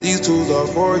These tools are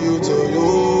for you to use.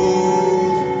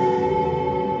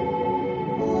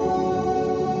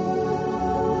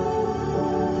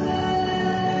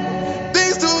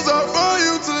 These tools are for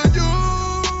you to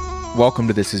use. Welcome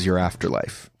to This Is Your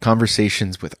Afterlife,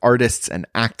 conversations with artists and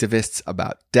activists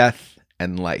about death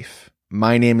and life.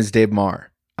 My name is Dave Marr.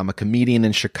 I'm a comedian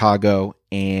in Chicago,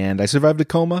 and I survived a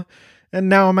coma, and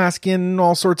now I'm asking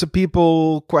all sorts of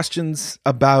people questions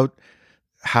about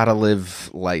how to live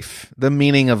life, the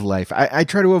meaning of life. I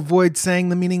try to avoid saying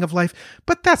the meaning of life,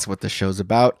 but that's what the show's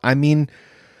about. I mean,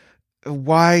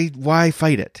 why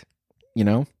fight it? You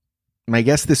know? My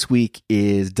guest this week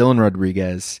is Dylan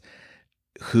Rodriguez,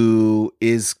 who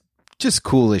is just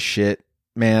cool as shit,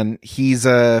 man. He's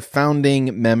a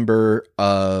founding member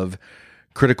of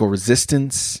Critical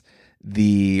Resistance,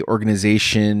 the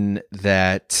organization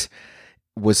that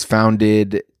was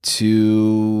founded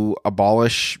to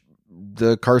abolish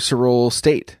the carceral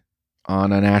state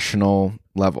on a national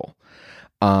level.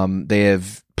 They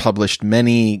have published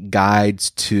many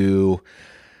guides to,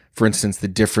 for instance, the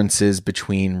differences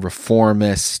between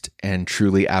reformist and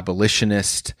truly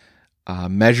abolitionist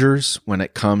measures when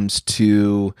it comes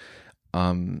to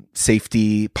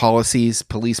safety policies,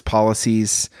 police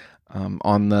policies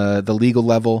on the legal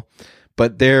level.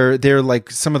 But they're like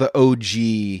some of the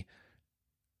OG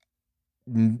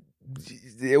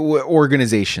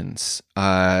organizations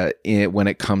when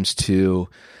it comes to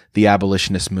the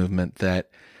abolitionist movement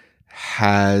that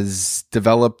has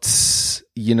developed,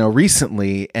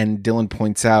 recently. And Dylan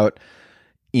points out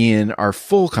in our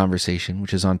full conversation,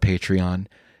 which is on Patreon,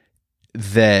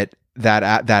 that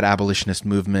abolitionist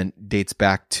movement dates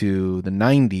back to the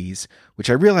 90s, which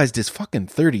I realized is fucking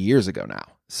 30 years ago now.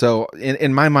 So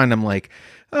in my mind, I'm like,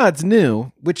 oh, it's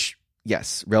new, which,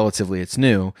 yes, relatively it's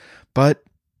new, but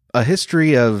a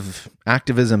history of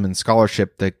activism and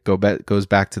scholarship that goes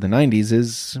back to the 90s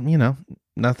is,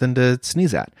 nothing to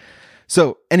sneeze at.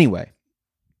 So anyway,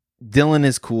 Dylan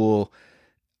is cool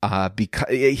because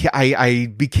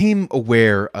I became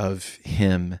aware of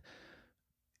him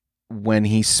when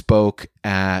he spoke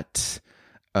at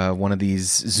one of these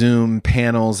Zoom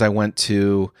panels I went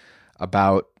to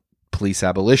about police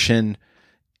abolition.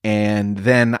 And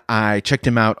then I checked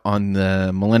him out on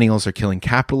the Millennials Are Killing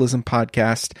Capitalism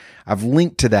podcast. I've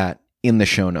linked to that in the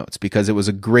show notes because it was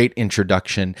a great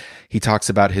introduction. He talks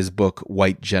about his book,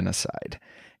 White Genocide.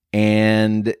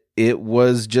 And it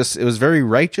was very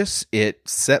righteous. It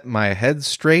set my head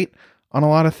straight on a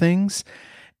lot of things.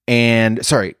 And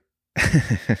sorry,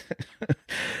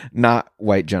 not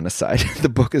White Genocide. The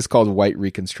book is called White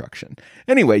Reconstruction.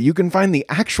 Anyway, you can find the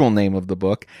actual name of the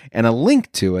book and a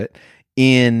link to it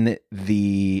in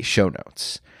the show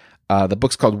notes. The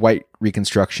book's called White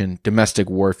Reconstruction, Domestic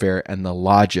Warfare, and the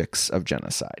Logics of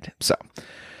Genocide. So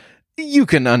you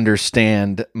can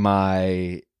understand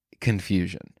my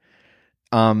confusion.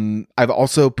 I've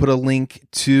also put a link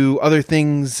to other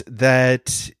things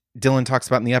that Dylan talks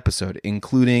about in the episode,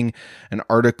 including an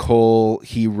article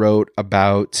he wrote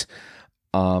about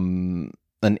an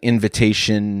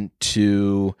invitation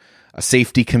to a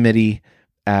safety committee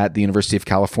at the University of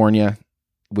California,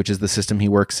 which is the system he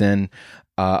works in,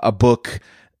 a book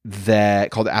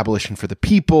that called Abolition for the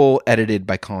People, edited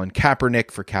by Colin Kaepernick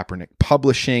for Kaepernick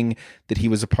Publishing, that he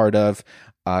was a part of,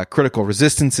 Critical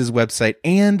Resistance's website,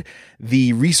 and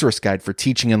the resource guide for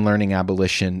teaching and learning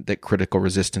abolition that Critical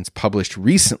Resistance published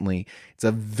recently. It's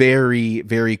a very,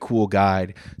 very cool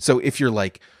guide. So if you're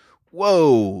like,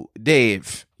 whoa,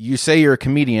 Dave, you say you're a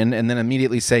comedian and then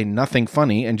immediately say nothing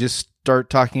funny and just start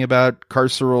talking about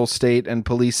carceral state and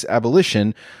police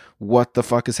abolition, what the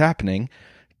fuck is happening?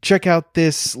 Check out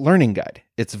this learning guide.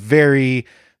 It's very,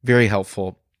 very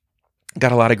helpful.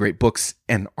 Got a lot of great books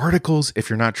and articles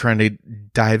if you're not trying to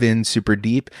dive in super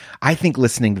deep. I think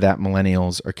listening to that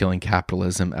Millennials Are Killing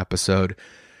Capitalism episode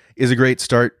is a great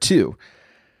start too.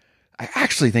 I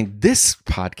actually think this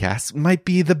podcast might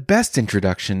be the best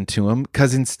introduction to him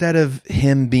because instead of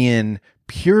him being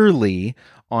purely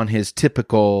on his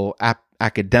typical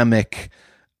academic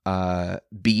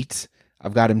beat,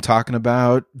 I've got him talking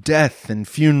about death and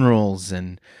funerals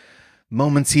and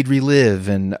moments he'd relive.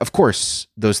 And of course,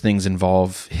 those things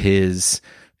involve his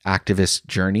activist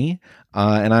journey.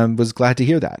 And I was glad to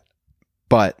hear that.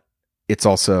 But it's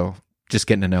also just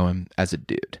getting to know him as a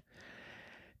dude.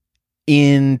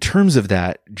 In terms of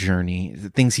that journey,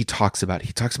 the things he talks about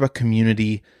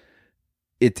community.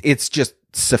 It's just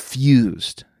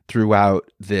suffused throughout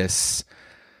this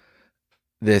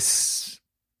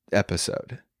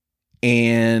episode.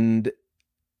 And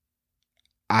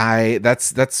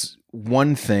that's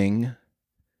one thing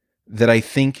that I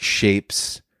think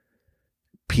shapes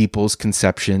people's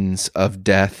conceptions of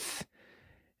death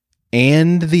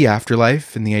and the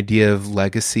afterlife and the idea of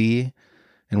legacy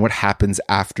and what happens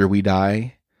after we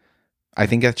die. I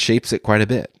think that shapes it quite a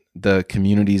bit. The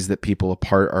communities that people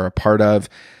are a part of,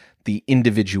 the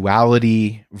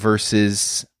individuality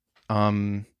versus,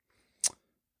 he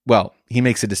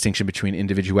makes a distinction between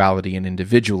individuality and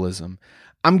individualism.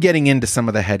 I'm getting into some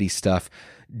of the heady stuff.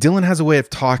 Dylan has a way of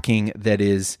talking that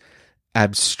is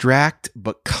abstract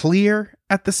but clear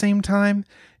at the same time.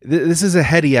 This is a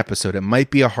heady episode. It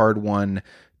might be a hard one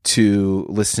to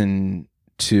listen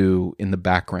to in the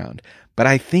background, but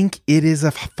I think it is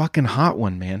a fucking hot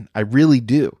one, man. I really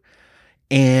do.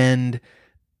 And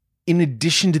in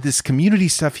addition to this community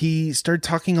stuff, he started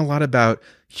talking a lot about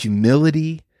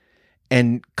humility,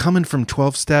 and coming from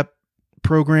 12-step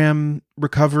program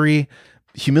recovery,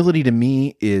 humility to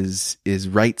me is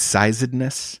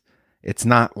right-sizedness. It's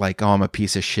not like, oh, I'm a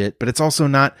piece of shit, but it's also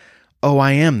not, oh,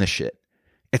 I am the shit.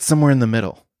 It's somewhere in the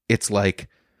middle. It's like,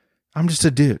 I'm just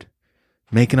a dude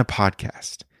making a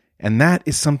podcast. And that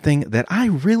is something that I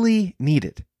really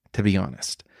needed, to be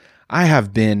honest. I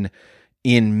have been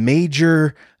in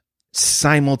major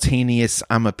simultaneous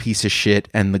I'm a piece of shit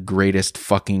and the greatest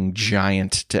fucking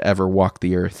giant to ever walk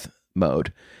the earth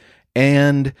mode.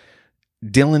 And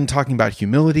Dylan talking about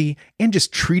humility and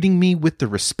just treating me with the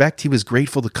respect. He was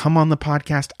grateful to come on the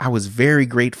podcast. I was very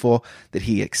grateful that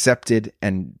he accepted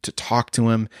and to talk to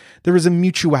him. There was a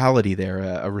mutuality there,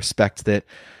 a respect that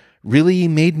really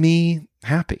made me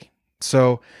happy.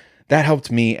 So that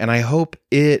helped me, and I hope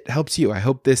it helps you. I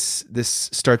hope this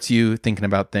starts you thinking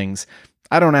about things.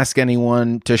 I don't ask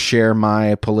anyone to share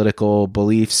my political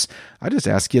beliefs. I just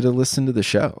ask you to listen to the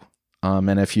show.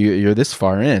 And if you're this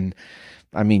far in,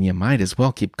 I mean, you might as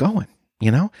well keep going,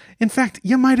 you know? In fact,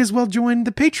 you might as well join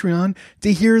the Patreon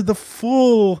to hear the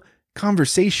full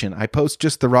conversation. I post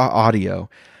just the raw audio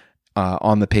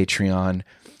on the Patreon.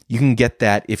 You can get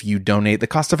that if you donate the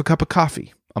cost of a cup of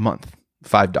coffee a month,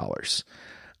 $5.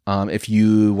 If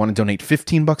you want to donate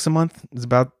 $15 a month, is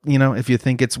about, if you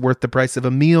think it's worth the price of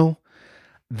a meal,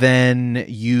 then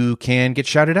you can get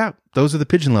shouted out. Those are the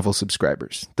Pigeon Level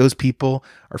subscribers. Those people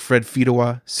are Fred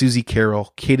Fidowa, Susie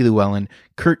Carroll, Katie Llewellyn,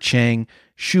 Kurt Chang,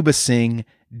 Shuba Singh,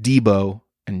 Debo,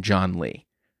 and John Lee.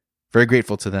 Very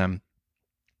grateful to them.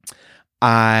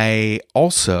 I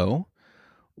also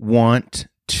want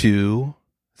to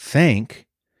thank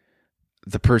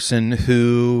the person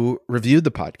who reviewed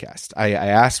the podcast. I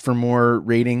asked for more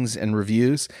ratings and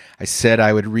reviews. I said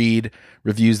I would read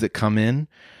reviews that come in.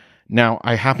 Now,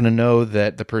 I happen to know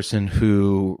that the person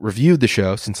who reviewed the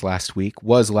show since last week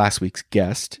was last week's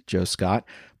guest, Joe Scott.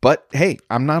 But hey,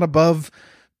 I'm not above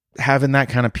having that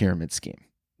kind of pyramid scheme.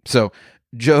 So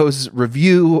Joe's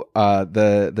review,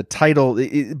 the title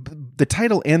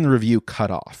and the review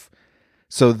cut off.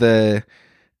 So the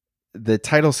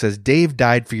title says, "Dave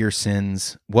died for your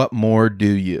sins. What more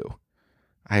do you?"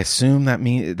 I assume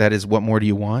that is what more do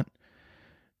you want?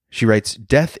 She writes,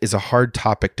 "Death is a hard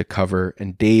topic to cover,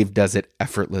 and Dave does it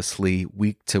effortlessly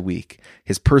week to week.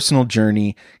 His personal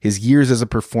journey, his years as a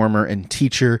performer and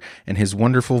teacher, and his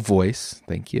wonderful voice,"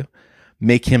 thank you,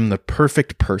 "make him the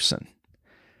perfect person."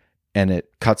 And it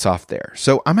cuts off there.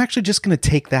 So I'm actually just going to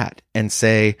take that and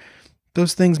say,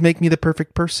 those things make me the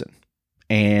perfect person.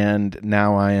 And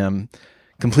now I am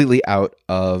completely out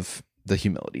of the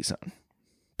humility zone.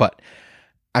 But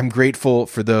I'm grateful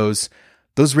for those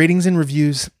ratings and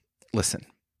reviews. Listen,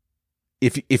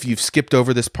 if you've skipped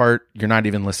over this part, you're not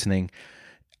even listening.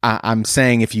 I'm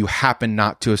saying if you happen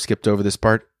not to have skipped over this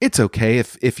part, it's okay.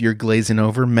 If you're glazing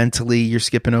over mentally, you're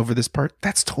skipping over this part,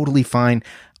 that's totally fine.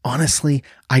 Honestly,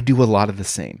 I do a lot of the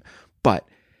same. But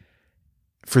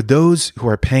for those who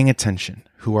are paying attention,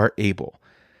 who are able,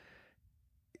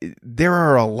 there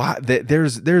are a lot that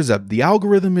the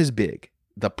algorithm is big.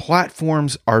 The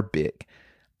platforms are big.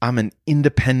 I'm an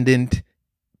independent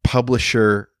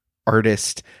publisher,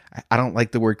 artist. I don't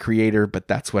like the word creator, but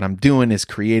that's what I'm doing, is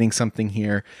creating something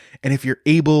here. And if you're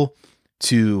able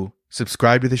to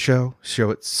subscribe to the show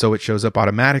it so it shows up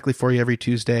automatically for you every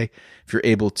Tuesday, if you're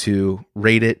able to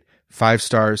rate it 5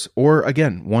 stars, or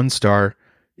again, 1 star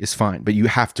is fine, but you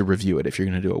have to review it if you're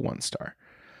going to do a 1 star.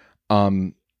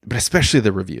 But especially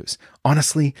the reviews.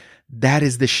 Honestly, that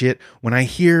is the shit. When I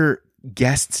hear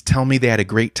guests tell me they had a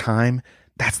great time,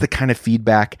 that's the kind of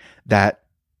feedback that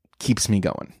keeps me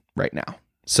going right now.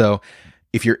 So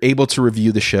if you're able to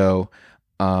review the show,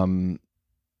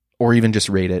 or even just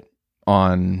rate it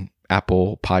on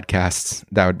Apple Podcasts,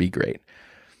 that would be great.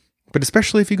 But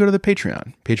especially if you go to the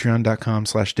Patreon,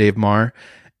 patreon.com/Dave Marr,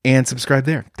 and subscribe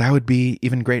there, that would be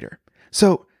even greater.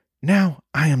 So now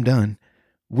I am done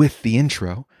with the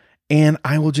intro, And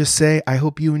I will just say, I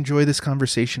hope you enjoy this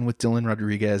conversation with Dylan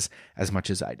Rodriguez as much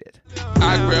as I did.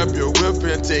 I grab your whip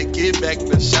and take it back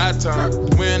to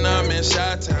Chi-Town. When I'm in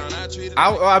Chi-Town, I treat it.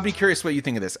 I'll be curious what you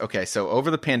think of this. Okay, so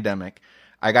over the pandemic,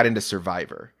 I got into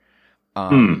Survivor,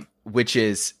 which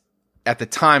is, at the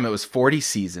time, it was 40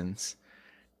 seasons,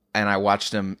 and I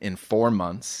watched them in 4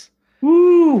 months.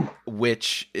 Woo!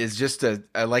 Which is just a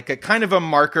kind of a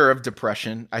marker of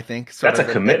depression, I think. That's a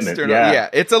commitment. Yeah.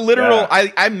 It's a literal. Yeah.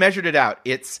 I measured it out.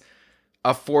 It's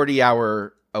a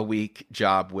 40-hour a week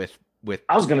job with.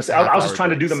 I was gonna say. I was just trying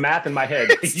to do the math in my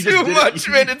head. It's too much,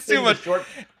 man. It's too much.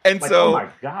 And so, oh my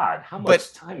god, how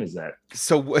much time is that?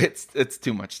 So it's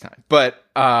too much time. But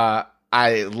I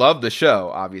love the show,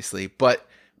 obviously. But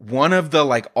one of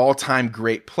the all-time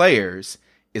great players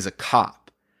is a cop.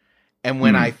 And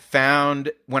when I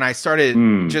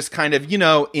started just kind of,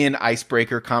 in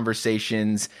icebreaker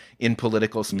conversations, in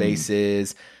political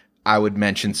spaces, I would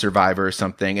mention Survivor or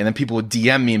something. And then people would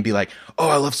DM me and be like, oh,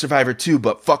 I love Survivor too,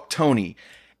 but fuck Tony.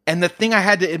 And the thing I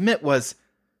had to admit was,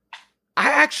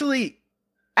 I actually,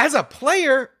 as a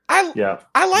player, I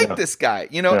like this guy,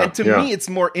 and to me, it's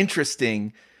more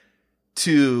interesting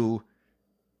to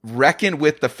reckon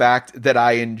with the fact that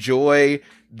I enjoy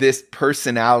this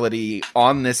personality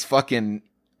on this fucking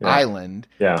island.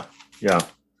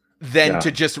 Than to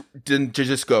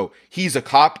just go, he's a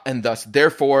cop, and thus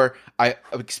therefore I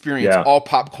experience all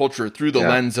pop culture through the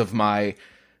lens of my,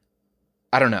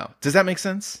 I don't know. Does that make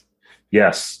sense?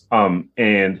 Yes.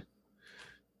 And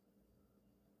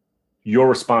your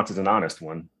response is an honest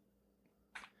one.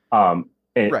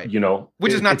 And, right.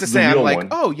 Which is not to say I'm like, one.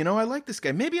 Oh, I like this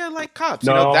guy. Maybe I like cops.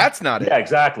 No, that's not it. Yeah,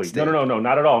 exactly. No,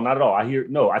 not at all. Not at all.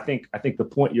 I think the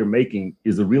point you're making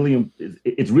is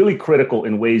it's really critical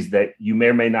in ways that you may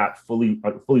or may not fully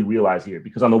realize here.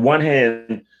 Because on the one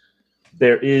hand,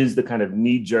 there is the kind of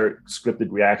knee-jerk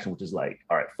scripted reaction, which is like,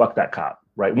 all right, fuck that cop,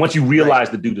 right? Once you realize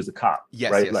the dude is a cop,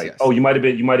 right? Yes. Oh, you might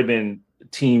have been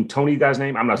Team Tony, guy's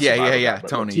name. I'm not sure.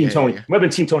 Tony. Team Tony. You might have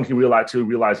been Team Tony. He realized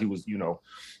he was,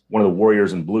 one of the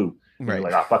warriors in blue. Right.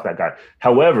 Like, fuck that guy.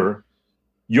 However,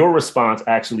 your response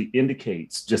actually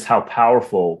indicates just how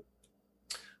powerful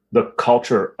the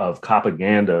culture of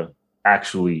propaganda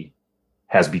actually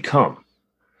has become,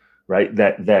 right?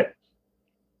 That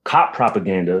cop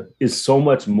propaganda is so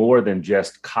much more than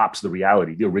just Cops, the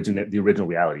original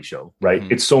reality show, right?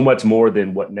 Mm-hmm. It's so much more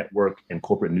than what network and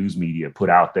corporate news media put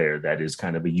out there. That is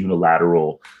kind of a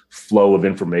unilateral flow of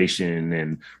information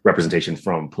and representation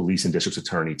from police and district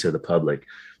attorney to the public.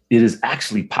 It is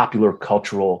actually popular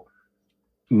cultural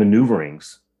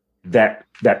maneuverings that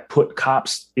put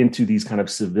cops into these kind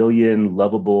of civilian,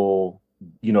 lovable,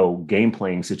 game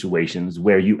playing situations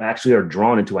where you actually are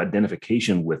drawn into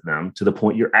identification with them to the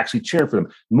point you're actually cheering for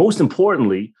them. Most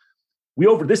importantly,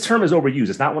 this term is overused.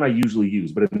 It's not one I usually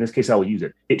use, but in this case, I will use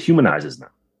it. It humanizes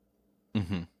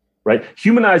them, right?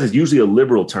 Humanize is usually a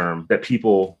liberal term that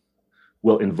people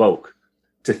will invoke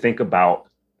to think about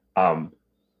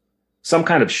some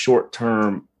kind of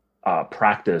short-term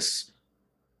practice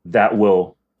that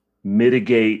will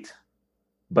mitigate,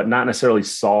 but not necessarily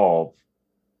solve,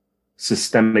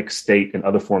 systemic state and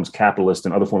other forms, capitalist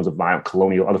and other forms of violence,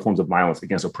 colonial, other forms of violence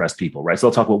against oppressed people, right? So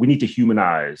they'll talk about, we need to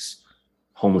humanize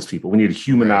homeless people. We need to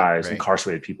humanize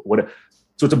incarcerated people.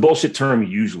 So it's a bullshit term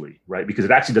usually, right? Because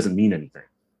it actually doesn't mean anything,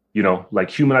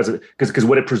 humanize it. Because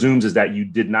what it presumes is that you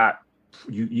did not,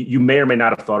 you may or may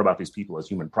not have thought about these people as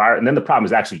human prior. And then the problem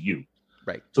is actually you.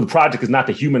 Right. So the project is not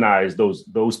to humanize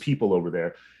those people over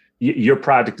there. Your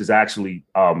project is actually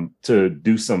to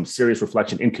do some serious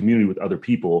reflection in community with other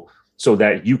people, so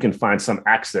that you can find some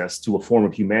access to a form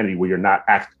of humanity where you're not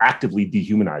actively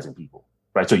dehumanizing people,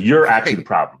 right? So you're actually the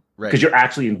problem, because you're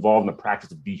actually involved in the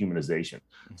practice of dehumanization.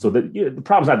 Mm-hmm. So the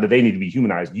problem is not that they need to be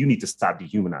humanized. You need to stop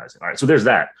dehumanizing. All right, so there's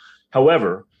that.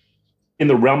 However, in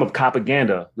the realm of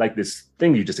propaganda, like this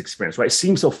thing you just experienced, right? It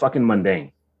seems so fucking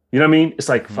mundane. You know what I mean? It's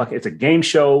like, it's a game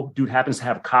show. Dude happens to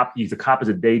have a cop. He's a cop as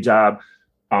a day job.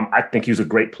 I think he was a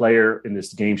great player in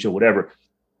this game show, whatever.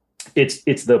 It's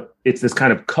this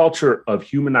kind of culture of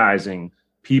humanizing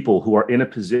people who are in a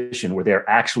position where they're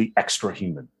actually extra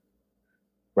human,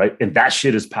 right? And that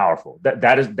shit is powerful.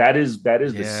 That is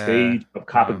the stage of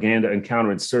propaganda and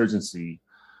counterinsurgency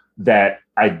that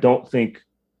I don't think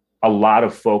a lot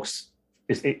of folks,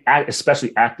 especially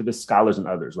activists, scholars, and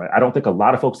others, right? I don't think a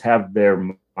lot of folks have their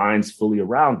minds fully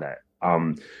around that,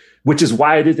 which is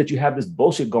why it is that you have this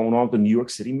bullshit going on with the New York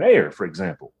City mayor, for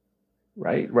example,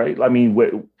 right? I mean,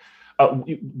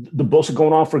 the bullshit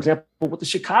going on, for example, with the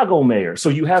Chicago mayor. So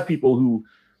you have people who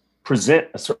present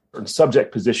a certain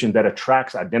subject position that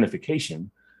attracts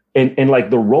identification, And like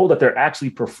the role that they're actually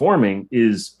performing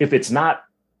is, if it's not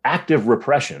active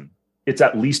repression, it's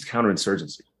at least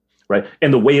counterinsurgency, right?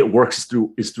 And the way it works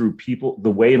is through people,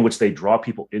 the way in which they draw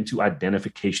people into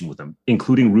identification with them,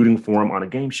 including rooting for them on a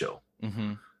game show.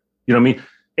 Mm-hmm. You know what I mean?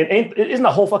 And isn't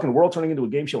the whole fucking world turning into a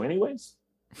game show anyways?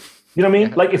 You know what I mean?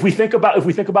 Yeah. Like if we think about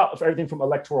everything from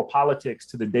electoral politics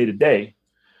to the day-to-day,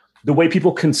 the way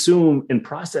people consume and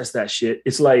process that shit,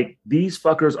 it's like these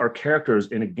fuckers are characters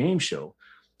in a game show.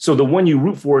 So the one you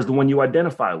root for is the one you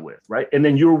identify with, right? And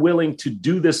then you're willing to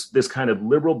do this kind of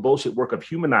liberal bullshit work of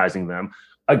humanizing them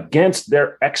against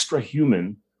their extra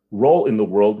human role in the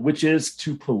world, which is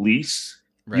to police.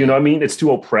 Right. You know what I mean? It's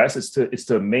to oppress. It's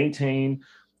to maintain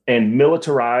and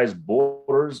militarize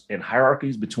borders and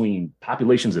hierarchies between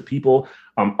populations of people.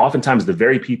 Oftentimes, the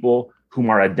very people whom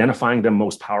are identifying them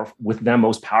most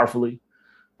powerfully.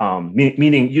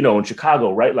 Meaning, you know, in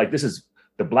Chicago, right? Like this is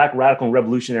the Black radical and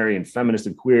revolutionary and feminist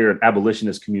and queer and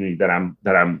abolitionist community that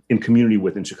I'm in community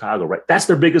with in Chicago, right? That's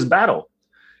their biggest battle,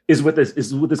 is with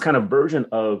this kind of version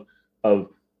of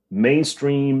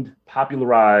mainstreamed,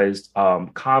 popularized,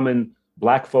 common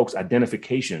Black folks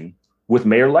identification with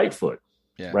Mayor Lightfoot,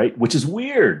 right? Which is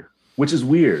weird,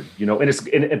 you know.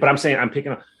 But I'm saying I'm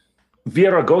picking up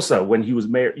Villaraigosa when he was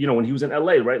mayor, you know, when he was in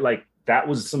LA, right? Like that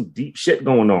was some deep shit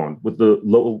going on with the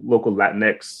local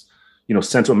Latinx, you know,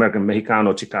 Central American,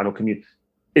 Mexicano, Chicano community.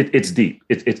 It's deep.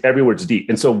 It's everywhere. It's deep.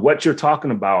 And so what you're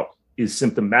talking about is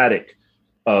symptomatic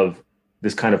of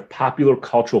this kind of popular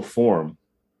cultural form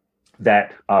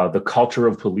that the culture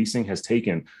of policing has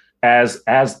taken as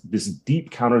this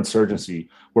deep counterinsurgency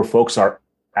where folks are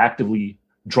actively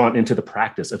drawn into the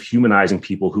practice of humanizing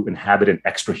people who inhabit an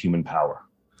extra human power.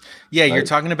 Yeah, right? You're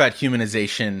talking about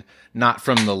humanization, not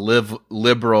from the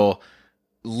liberal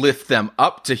lift them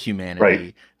up to humanity,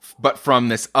 right, but from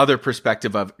this other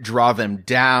perspective of draw them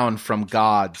down from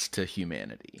gods to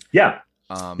humanity. Yeah.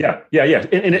 And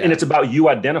it's about you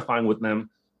identifying with them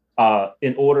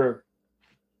in order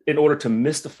to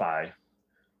mystify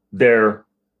their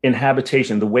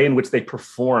inhabitation, the way in which they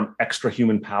perform extra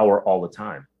human power all the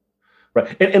time.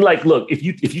 Right. And like, look, if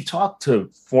you talk to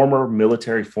former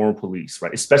military, former police,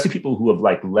 right, especially people who have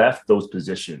like left those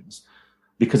positions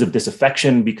because of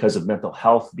disaffection, because of mental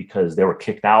health, because they were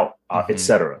kicked out, et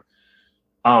cetera.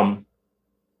 And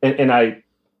I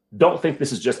don't think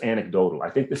this is just anecdotal. I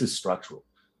think this is structural.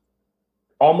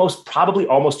 Probably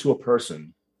almost to a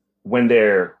person, when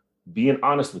they're being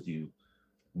honest with you,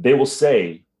 they will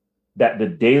say that the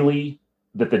daily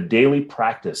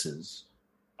practices,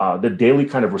 the daily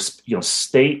kind of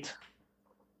state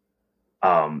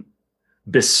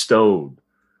bestowed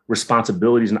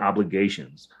responsibilities and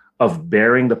obligations of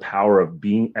bearing the power of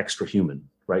being extra human,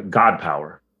 right? God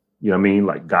power, you know what I mean?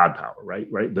 Like God power, right?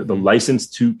 The license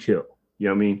to kill, you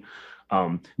know what I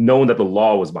mean? Knowing that the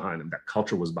law was behind them, that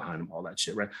culture was behind them, all that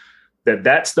shit, right?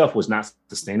 That stuff was not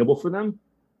sustainable for them,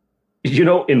 you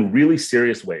know, in really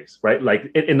serious ways, right?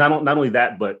 Like, and not only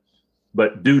that, but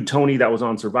dude, Tony, that was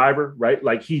on Survivor, right?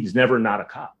 Like he's never not a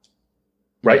cop,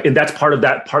 right? Yeah. And that's part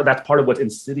of what's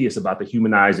insidious about the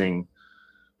humanizing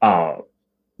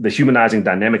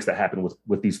dynamics that happen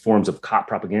with these forms of cop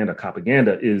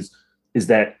propaganda is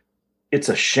that it's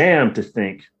a sham to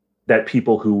think that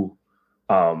people who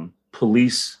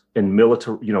police and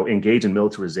engage in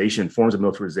militarization, forms of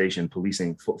militarization,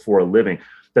 policing for a living,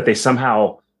 that they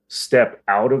somehow step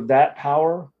out of that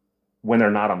power when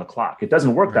they're not on the clock. It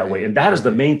doesn't work that way. And that is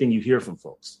the main thing you hear from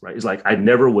folks, right? It's like, I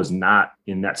never was not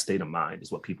in that state of mind,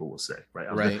 is what people will say,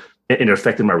 right? And it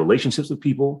affected my relationships with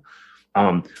people.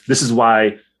 This is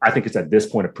why I think it's at this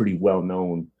point a pretty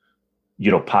well-known,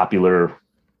 popular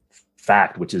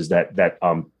fact, which is that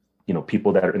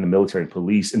people that are in the military and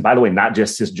police, and by the way, not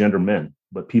just cisgender men,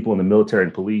 but people in the military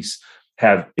and police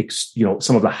have,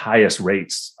 some of the highest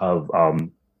rates of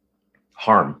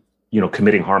harm,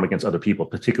 committing harm against other people,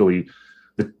 particularly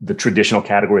the traditional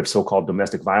category of so-called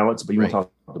domestic violence, but you want to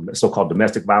talk about so-called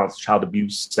domestic violence, child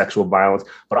abuse, sexual violence,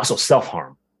 but also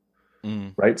self-harm,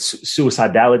 right?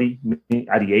 Suicidality,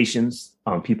 ideations,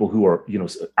 people who are,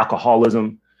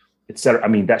 alcoholism, et cetera. I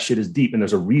mean, that shit is deep, and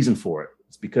there's a reason for it.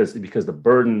 It's because the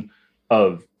burden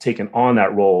of taking on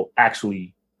that role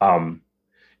actually,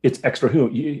 it's extra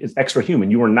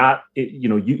human. You are not,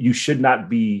 you should not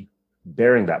be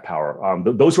bearing that power.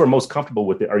 Those who are most comfortable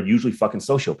with it are usually fucking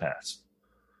sociopaths.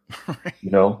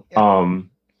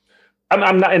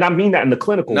 I'm not, and I mean that in the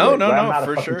clinical way. I'm not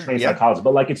a fucking trained psychologist,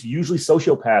 but like it's usually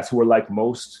sociopaths who are like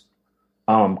most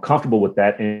comfortable with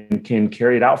that and can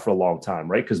carry it out for a long time,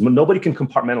 right? Because nobody can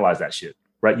compartmentalize that shit,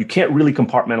 right? You can't really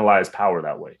compartmentalize power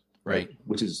that way, right?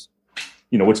 Which is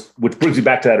which brings me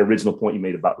back to that original point you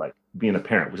made about like being a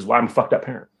parent, which is why I'm a fucked up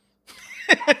parent.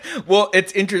 Well,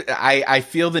 it's interesting. I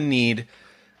feel the need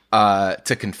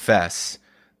to confess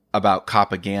about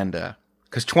Copaganda,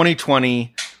 because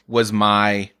 2020 was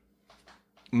my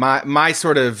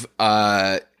sort of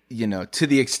to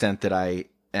the extent that I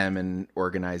am an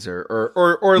organizer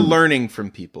or learning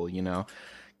from people,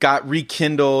 got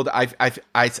rekindled.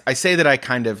 I say that I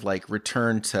kind of like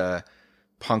returned to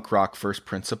punk rock first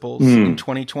principles in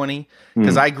 2020,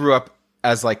 because I grew up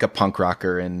as like a punk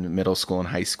rocker in middle school and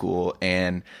high school,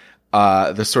 and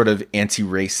the sort of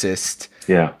anti-racist,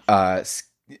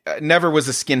 never was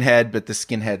a skinhead, but the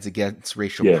skinheads against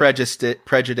racial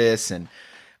prejudice and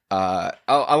a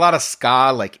lot of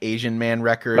ska, like Asian Man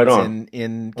records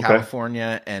in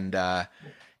California. And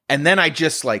then I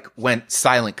just like went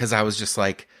silent, because I was just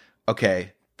like,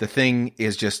 okay, the thing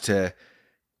is just the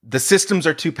systems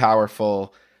are too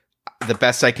powerful. The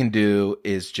best I can do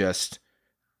is just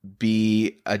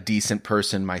be a decent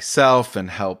person myself and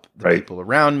help the people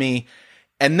around me.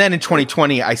 And then in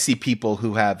 2020, I see people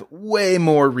who have way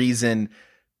more reason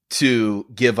to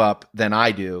give up than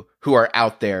I do, who are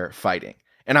out there fighting.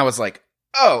 And I was like,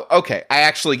 oh, okay, I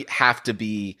actually have to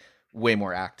be way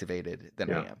more activated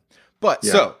than I am. But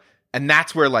and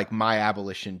that's where like my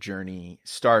abolition journey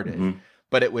started. Mm-hmm.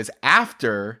 But it was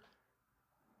after,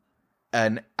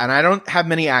 and I don't have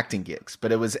many acting gigs,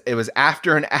 but it was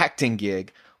after an acting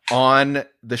gig on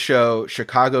the show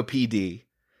Chicago PD,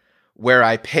 where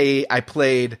I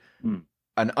played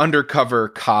an undercover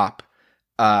cop,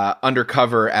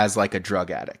 undercover as like a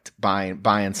drug addict,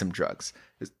 buying some drugs.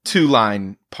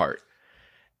 2-line part.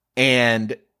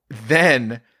 And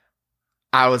then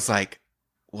I was like,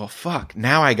 well, fuck,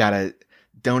 now I gotta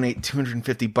donate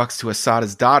 $250 to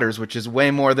Asada's Daughters, which is way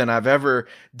more than I've ever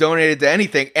donated to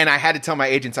anything. And I had to tell my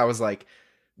agents, I was like,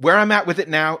 where I'm at with it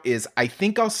now is I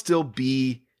think I'll still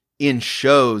be in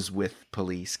shows with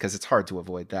police, because it's hard to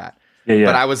avoid that.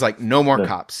 But I was like, no more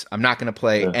cops. I'm not going to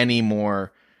play any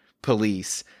more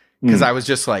police, because I was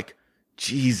just like,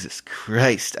 Jesus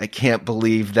Christ, I can't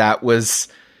believe that was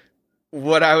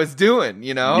what I was doing,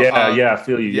 I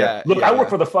feel you. Look, I work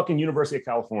for the fucking University of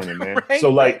California, man. So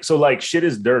like shit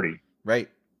is dirty. Right.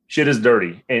 Shit is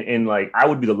dirty. And like I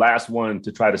would be the last one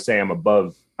to try to say I'm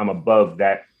above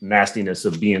that nastiness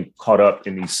of being caught up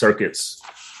in these circuits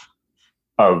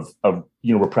of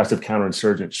repressive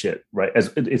counterinsurgent shit, right?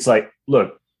 As it's like,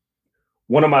 look,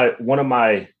 one of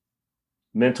my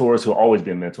mentors who will always be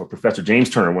a mentor, Professor James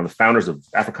Turner, one of the founders of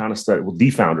Africana Studies, well, the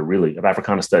founder really of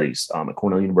Africana Studies at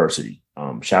Cornell University.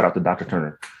 Shout out to Dr.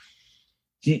 Turner.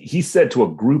 He said to a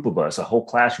group of us, a whole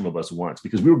classroom of us once,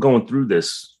 because we were going through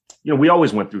this, we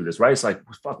always went through this, right? It's like,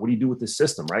 fuck, what do you do with this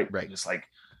system, right? Right. It's like,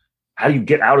 how do you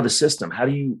get out of the system? How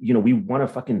do you, we want to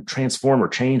fucking transform or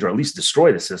change or at least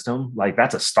destroy the system. Like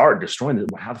that's a start, destroying it.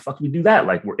 How the fuck do we do that?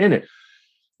 Like we're in it.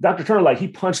 Dr. Turner, like he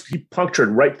punctured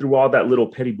right through all that little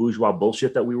petty bourgeois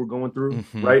bullshit that we were going through,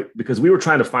 right? Because we were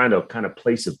trying to find a kind of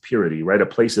place of purity, right? A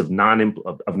place of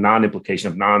non-implication,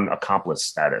 of non-accomplice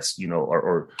status,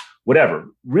 or whatever.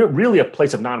 Really a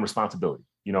place of non-responsibility,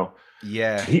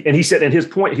 Yeah. He said, and the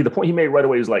point he made right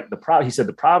away was like, the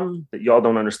problem that y'all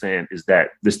don't understand is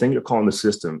that this thing you're calling the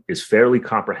system is fairly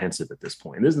comprehensive at this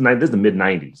point. And this is the mid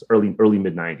 90s, early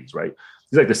mid 90s, right?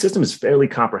 He's like, the system is fairly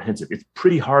comprehensive. It's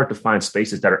pretty hard to find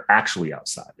spaces that are actually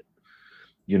outside it.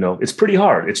 It's pretty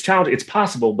hard. It's challenging. It's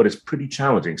possible, but it's pretty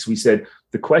challenging. So he said,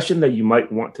 the question that you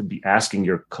might want to be asking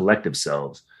your collective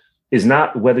selves is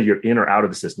not whether you're in or out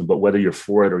of the system, but whether you're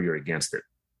for it or you're against it.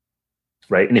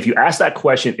 Right. And if you ask that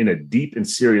question in a deep and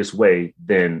serious way,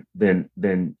 then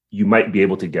you might be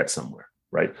able to get somewhere.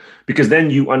 Right. Because then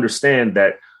you understand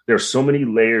that there are so many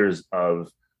layers of,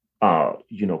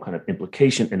 kind of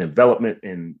implication and development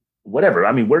and whatever.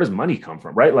 I mean, where does money come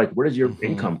from? Right. Like, where does your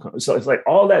income come? So it's like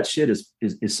all that shit is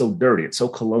so dirty. It's so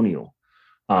colonial.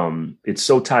 It's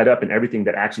so tied up in everything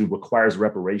that actually requires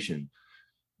reparation,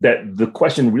 that the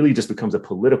question really just becomes a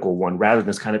political one rather than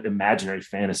this kind of imaginary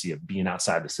fantasy of being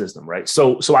outside the system, right?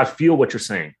 So I feel what you're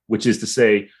saying, which is to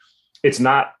say, it's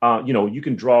not, you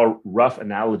can draw rough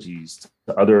analogies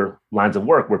to other lines of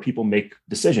work where people make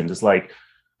decisions. It's like,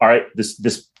 all right,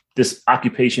 this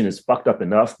occupation is fucked up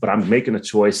enough, but I'm making a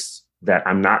choice that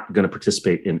I'm not going to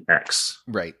participate in X.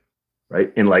 Right.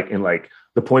 Right. And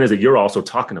the point is that you're also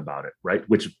talking about it, right?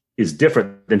 Which is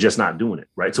different than just not doing it,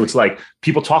 right? So it's like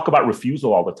people talk about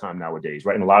refusal all the time nowadays,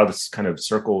 right? And a lot of this kind of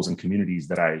circles and communities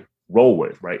that I roll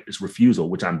with, right, is refusal,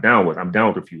 which I'm down with. I'm down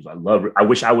with refusal. I love it. I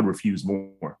wish I would refuse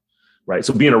more, right?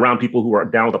 So being around people who are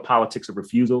down with the politics of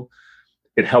refusal,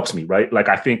 it helps me, right? Like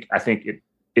I think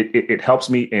it helps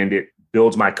me, and it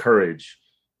builds my courage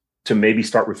to maybe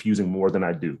start refusing more than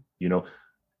I do.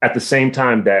 At the same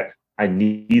time that I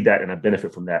need that and I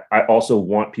benefit from that, I also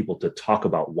want people to talk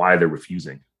about why they're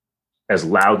refusing as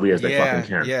loudly as they fucking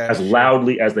can,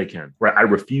 loudly as they can. Right? I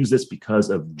refuse this because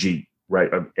of G.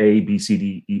 Right? Of A, B, C,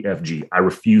 D, E, F, G. I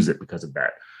refuse it because of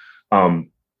that.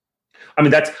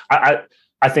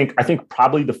 I think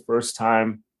probably the first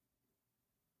time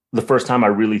I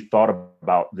really thought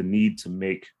about the need to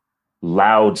make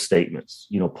loud statements,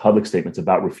 public statements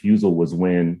about refusal was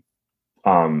when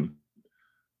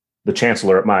the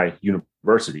chancellor at my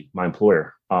university, my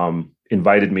employer,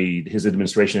 his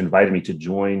administration invited me to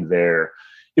join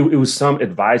it was some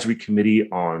advisory committee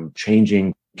on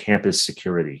changing campus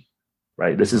security,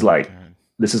 right? This is like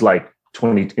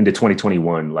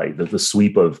 2021, like the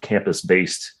sweep of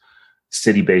campus-based,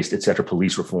 city-based, et cetera,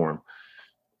 police reform.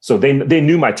 So they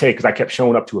knew my take because I kept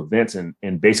showing up to events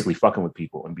and basically fucking with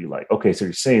people and be like, okay, so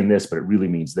you're saying this, but it really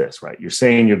means this, right? You're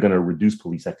saying you're going to reduce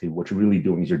police activity. What you're really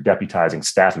doing is you're deputizing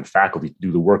staff and faculty to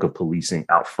do the work of policing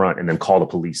out front and then call the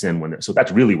police in so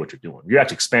that's really what you're doing. You're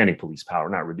actually expanding police power,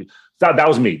 not reduce. That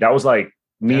was me. That was like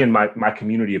me and my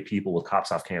community of people with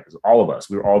cops off campus. All of us,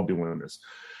 we were all doing this.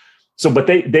 So, but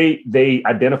they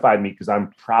identified me because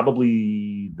I'm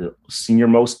probably the senior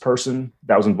most person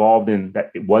that was involved in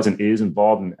that. It was and is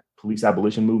involved in the police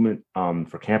abolition movement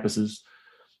for campuses.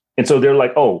 And so they're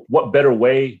like, oh, what better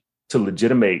way to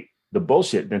legitimate the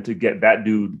bullshit than to get that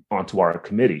dude onto our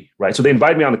committee, right? So they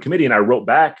invited me on the committee and I wrote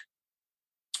back,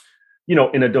 in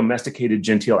a domesticated,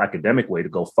 genteel academic way to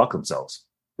go fuck themselves,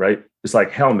 right? It's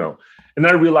like, hell no. And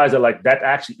then I realized that that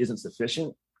actually isn't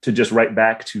sufficient to just write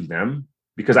back to them.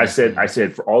 Because I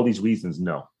said for all these reasons,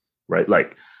 no, right?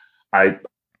 Like I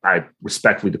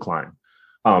respectfully decline.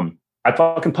 I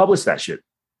fucking published that shit.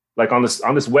 Like on this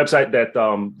website that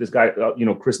this guy,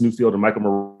 Chris Newfield and Michael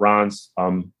Moran's,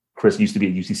 Chris used to be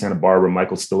at UC Santa Barbara.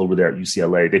 Michael's still over there at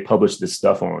UCLA. They publish this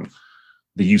stuff on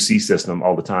the UC system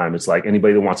all the time. It's like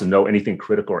anybody that wants to know anything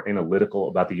critical or analytical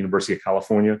about the University of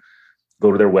California,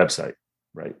 go to their website,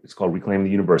 right? It's called Reclaim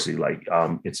the University. Like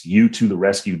it's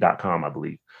utotherescue.com, I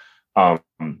believe.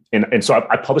 And so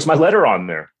I published my letter on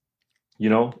there.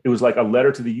 It was like a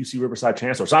letter to the UC Riverside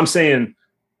chancellor. So I'm saying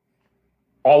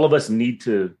all of us need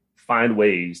to find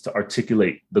ways to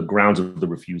articulate the grounds of the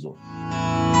refusal.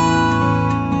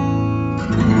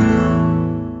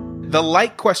 The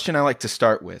light question I like to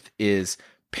start with is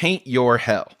paint your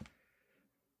hell.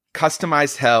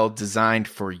 Customized hell designed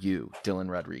for you, Dylan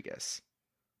Rodriguez.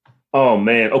 Oh,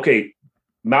 man. Okay.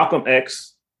 Malcolm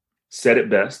X said it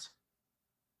best.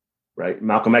 Right.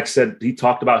 Malcolm X said, he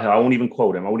talked about hell. I won't even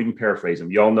quote him. I won't even paraphrase him.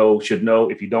 Y'all should know.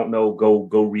 If you don't know,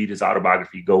 go read his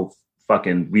autobiography. Go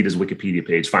fucking read his Wikipedia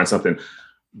page. Find something.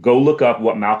 Go look up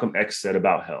what Malcolm X said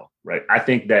about hell. Right. I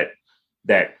think that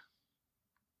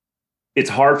it's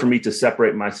hard for me to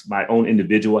separate my own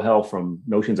individual hell from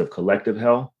notions of collective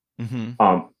hell. Mm-hmm.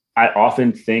 I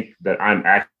often think that I'm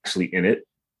actually in it.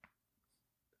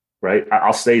 Right.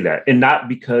 I'll say that. And not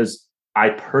because I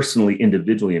personally,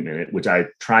 individually am in it, which I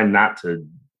try not to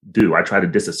do. I try to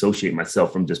disassociate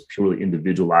myself from just purely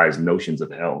individualized notions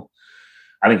of hell.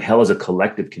 I think hell is a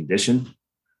collective condition.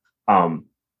 And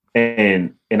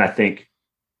I think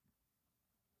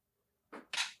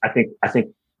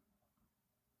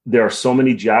there are so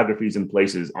many geographies and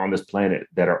places on this planet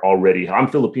that are already, I'm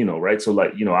Filipino, right? So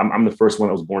like, I'm the first one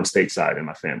that was born stateside in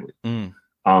my family.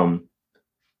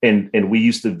 And we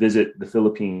used to visit the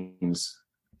Philippines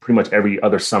pretty much every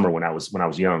other summer when I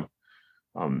was young.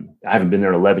 I haven't been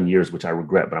there in 11 years, which I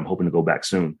regret, but I'm hoping to go back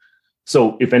soon.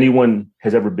 So if anyone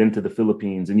has ever been to the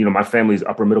Philippines, and, my family's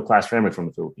upper middle class family from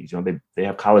the Philippines, they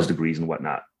have college degrees and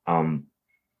whatnot.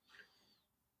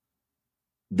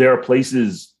 There are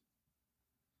places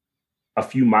a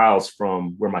few miles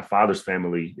from where my father's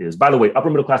family is. By the way, upper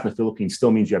middle class in the Philippines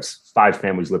still means you have 5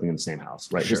 families living in the same house,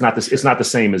 right? Sure, it's not the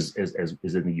same as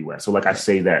in the US. So like I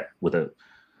say that with a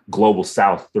global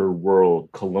South, third world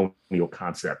colonial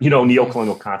concept,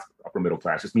 neo-colonial concept, upper middle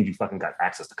class, just means you fucking got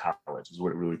access to college is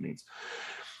what it really means.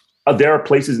 There are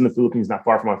places in the Philippines not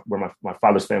far from where my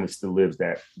father's family still lives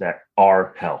that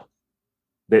are hell.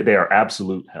 They are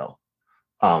absolute hell.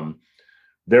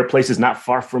 There are places not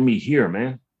far from me here,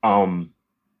 man,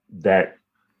 that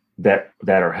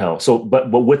are hell. So, but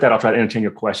with that, I'll try to entertain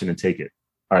your question and take it.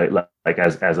 All right, like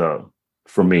as a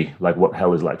for me, like what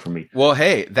hell is like for me. Well,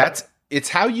 hey, it's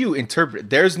how you interpret.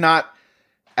 There's not,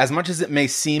 as much as it may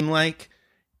seem like,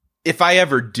 if I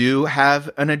ever do have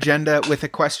an agenda with a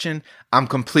question, I'm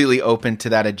completely open to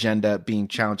that agenda being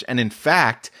challenged. And in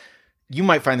fact, you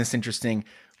might find this interesting.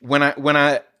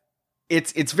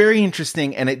 It's very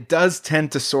interesting, and it does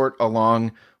tend to sort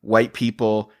along white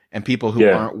people and people who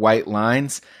aren't white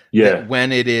lines. That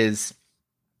when it is,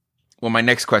 well, my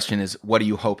next question is, what do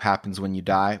you hope happens when you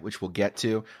die? Which we'll get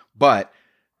to. But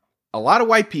a lot of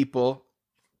white people,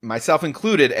 myself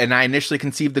included, and I initially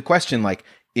conceived the question like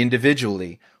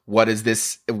individually, what is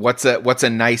this? What's a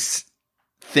nice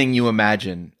thing you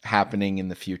imagine happening in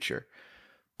the future?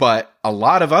 But a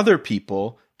lot of other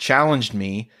people challenged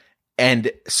me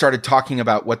and started talking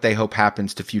about what they hope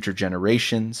happens to future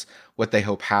generations, what they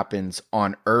hope happens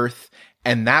on Earth.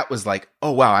 And that was like,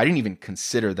 oh, wow, I didn't even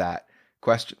consider that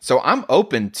question. So I'm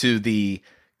open to the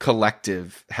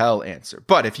collective hell answer.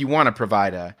 But if you want to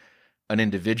provide an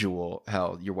individual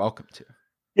hell, you're welcome to.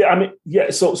 Yeah, I mean, yeah.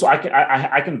 So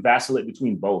I can vacillate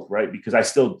between both, right? Because I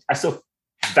still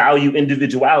value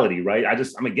individuality, right?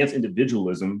 I'm against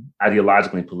individualism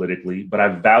ideologically and politically, but I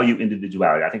value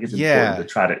individuality. I think it's important to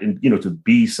try to, to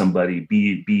be somebody, to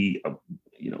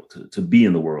be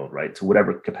in the world, right? To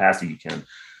whatever capacity you can.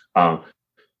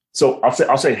 So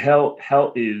I'll say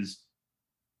hell is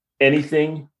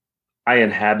anything I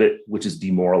inhabit which is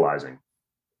demoralizing.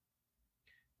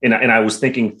 And I was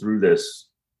thinking through this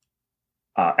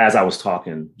as I was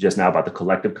talking just now about the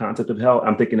collective concept of hell.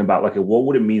 I'm thinking about like, what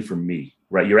would it mean for me,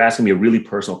 right? You're asking me a really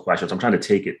personal question, so I'm trying to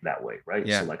take it that way, right?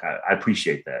 Yeah. So like, I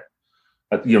appreciate that.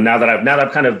 Now that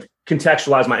I've kind of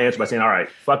contextualized my answer by saying, all right,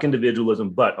 fuck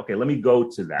individualism, but okay, let me go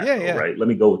to that, right? Let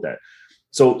me go with that.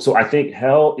 So I think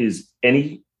hell is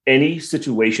any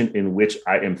situation in which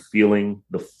I am feeling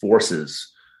the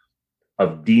forces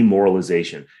of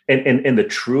demoralization. And the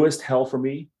truest hell for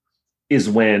me is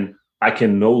when I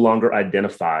can no longer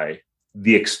identify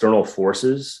the external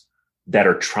forces that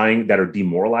are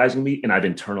demoralizing me, and I've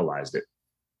internalized it.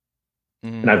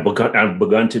 And I've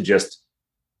begun to just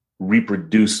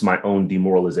reproduce my own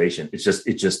demoralization. It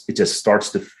just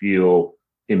starts to feel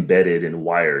embedded and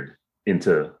wired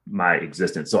into my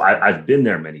existence. So I've been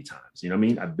there many times. You know what I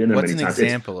mean? I've been there many times. What's an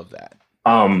example of that?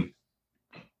 I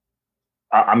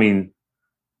mean,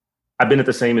 I've been at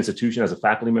the same institution as a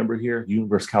faculty member here,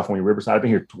 University of California, Riverside. I've been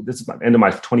here. This is the end of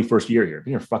my 21st year here. I've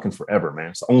been here fucking forever,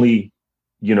 man. It's the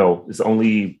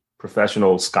only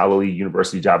professional scholarly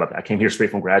university job. I came here straight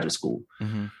from graduate school.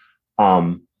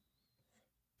 Mm-hmm.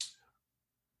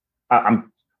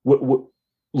 I'm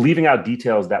leaving out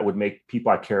details that would make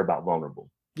people I care about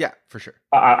vulnerable. Yeah, for sure.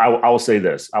 I will say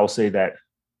this. I will say that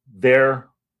there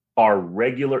are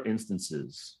regular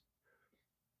instances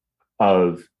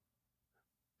of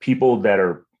people that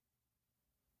are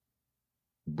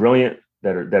brilliant,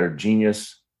 that are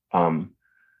genius, and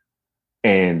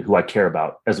who I care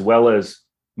about, as well as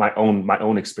my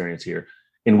own experience here,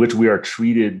 in which we are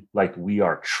treated like we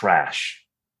are trash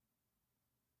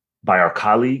by our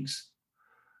colleagues,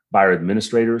 by our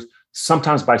administrators,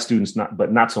 sometimes by students,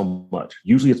 but not so much.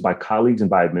 Usually it's by colleagues and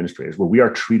by administrators, where we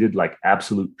are treated like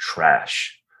absolute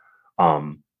trash,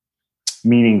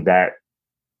 meaning that,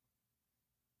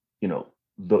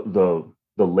 the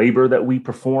labor that we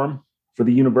perform for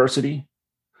the university,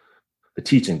 the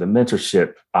teaching, the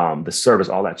mentorship, the service,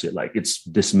 all that shit, like it's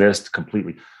dismissed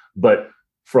completely. But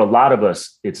for a lot of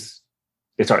us, it's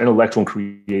our intellectual and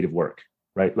creative work,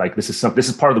 right? Like this is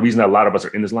part of the reason that a lot of us are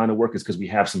in this line of work, is because we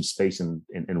have some space and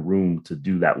room to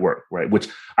do that work, right? Which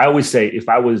I always say, if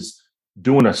I was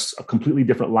doing a completely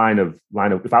different line of,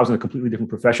 if I was in a completely different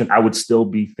profession, I would still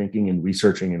be thinking and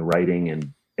researching and writing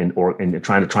and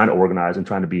trying to organize and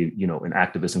trying to be, an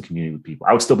activist and community with people.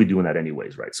 I would still be doing that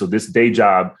anyways, right? So this day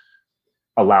job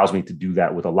allows me to do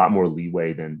that with a lot more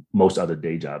leeway than most other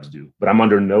day jobs do. But I'm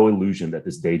under no illusion that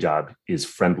this day job is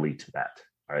friendly to that,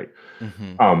 right?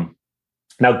 Mm-hmm.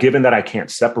 Now, given that I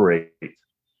can't separate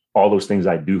all those things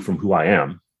I do from who I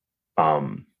am,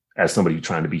 as somebody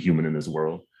trying to be human in this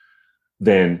world,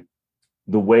 then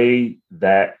the way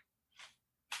that,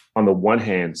 on the one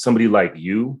hand, somebody like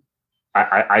you,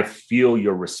 I feel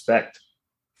your respect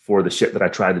for the shit that I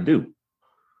try to do,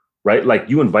 right? Like,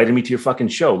 you invited me to your fucking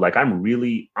show. Like, I'm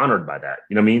really honored by that.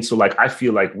 You know what I mean? So like, I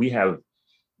feel like we have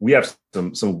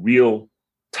some real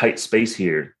tight space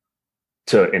here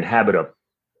to inhabit a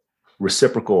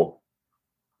reciprocal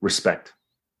respect.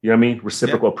 You know what I mean?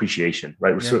 Reciprocal appreciation,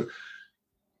 right? Yeah.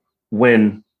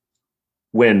 When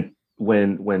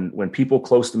people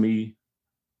close to me,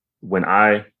 when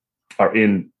I are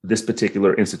in this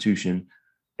particular institution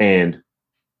and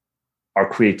our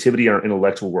creativity and our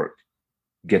intellectual work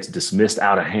gets dismissed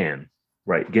out of hand,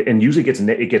 right? And usually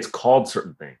it gets called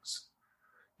certain things,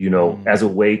 as a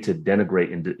way to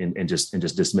denigrate and just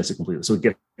dismiss it completely. So it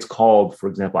gets called, for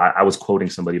example, I was quoting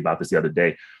somebody about this the other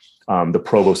day. The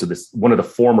provost of one of the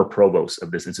former provosts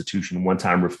of this institution, one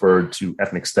time referred to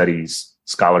ethnic studies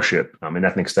scholarship and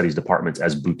ethnic studies departments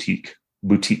as boutique,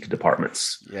 boutique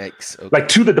departments. Yikes. Okay. Like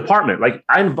to the department. Like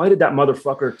I invited that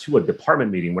motherfucker to a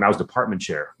department meeting when I was department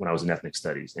chair, when I was in ethnic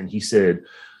studies. And he said,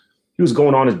 he was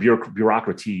going on his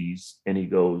bureaucraties and he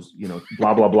goes, you know,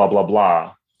 blah, blah, blah, blah,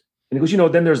 blah. And he goes, you know,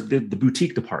 then there's the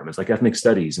boutique departments like ethnic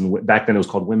studies. And back then it was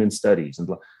called women's studies and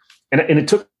blah. And it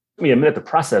took me a minute to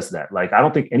process that. Like, I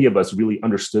don't think any of us really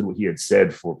understood what he had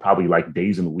said for probably like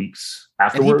days and weeks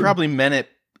afterward. And he probably meant it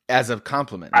as a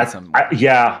compliment. I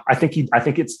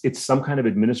think it's some kind of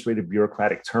administrative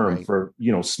bureaucratic term right. for,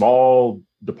 you know, small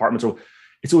departments. Or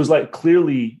it was like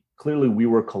clearly we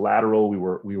were collateral, we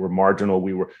were marginal,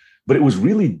 but it was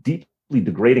really deeply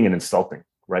degrading and insulting,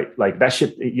 right? Like that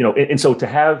shit, you know. And so to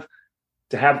have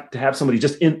somebody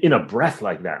just in a breath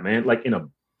like that, man, like in a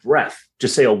breath,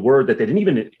 just say a word that they didn't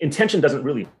even, intention doesn't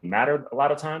really matter a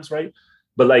lot of times, right?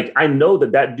 But like, I know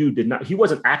that dude he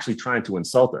wasn't actually trying to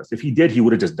insult us. If he did, he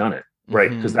would have just done it, right?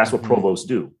 Because that's what provosts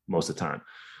do most of the time.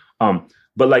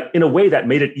 But like in a way that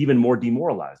made it even more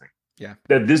demoralizing. Yeah.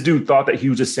 That this dude thought that he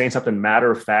was just saying something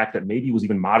matter of fact, that maybe was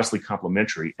even modestly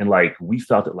complimentary. And like, we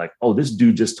felt it like, oh, this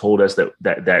dude just told us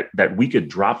that we could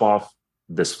drop off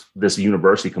this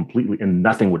university completely and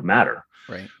nothing would matter.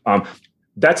 Right.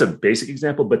 That's a basic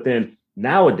example. But then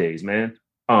nowadays, man,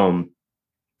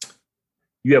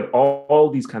 you have all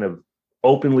these kind of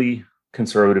openly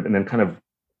conservative and then kind of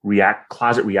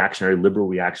closet reactionary, liberal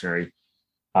reactionary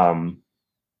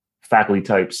faculty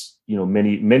types, you know,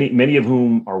 many of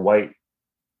whom are white,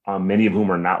 many of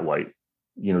whom are not white,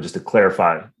 you know, just to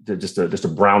clarify, just to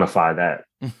brownify that.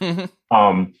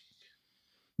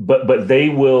 But they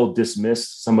will dismiss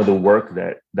some of the work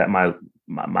that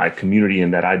my community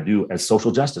and that I do as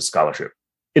social justice scholarship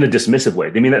in a dismissive way.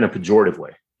 They mean that in a pejorative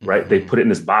way, right? Mm-hmm. They put it in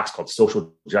this box called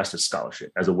social justice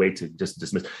scholarship as a way to just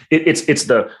dismiss. It's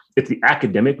the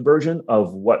academic version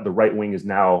of what the right wing is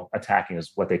now attacking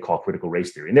as what they call critical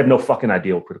race theory, and they have no fucking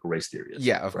idea what critical race theory is.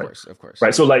 Yeah, of right? course,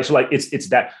 right. So it's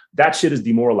that shit is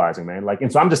demoralizing, man. Like, and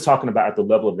so I'm just talking about at the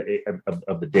level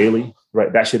of the daily,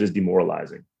 right? That shit is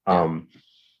demoralizing. Yeah.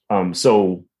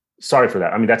 So sorry for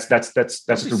that. I mean, that's just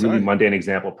a really mundane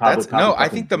example. I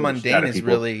think the mundane is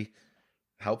really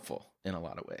helpful in a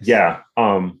lot of ways. Yeah.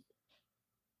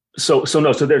 So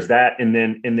there's that. And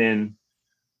then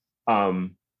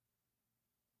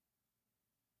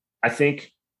I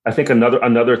think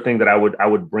another thing that I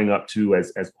would bring up too,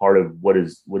 as part of what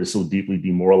is so deeply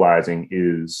demoralizing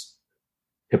is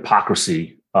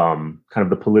hypocrisy, kind of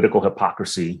the political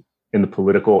hypocrisy and the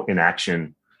political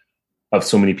inaction of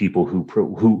so many people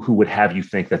who would have you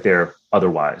think that they're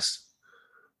otherwise.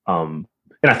 And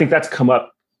I think that's come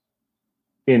up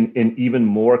in even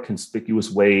more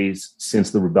conspicuous ways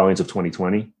since the rebellions of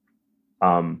 2020,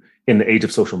 in the age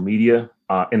of social media,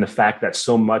 and the fact that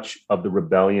so much of the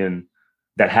rebellion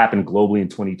that happened globally in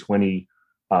 2020,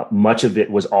 much of it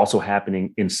was also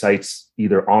happening in sites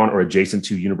either on or adjacent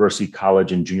to university,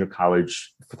 college, and junior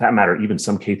college, for that matter, even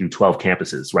some K through 12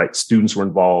 campuses, right? Students were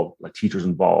involved, like teachers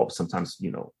involved, sometimes,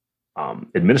 you know,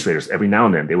 administrators. Every now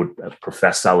and then they would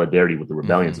profess solidarity with the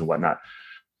rebellions and whatnot.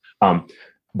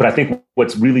 But I think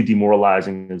what's really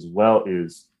demoralizing as well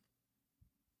is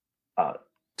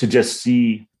to just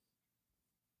see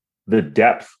the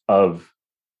depth of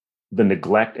the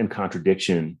neglect and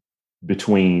contradiction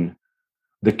between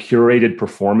the curated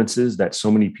performances that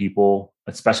so many people,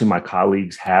 especially my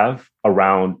colleagues, have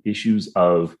around issues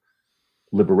of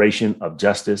liberation, of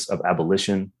justice, of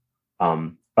abolition,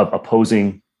 of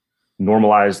opposing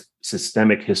normalized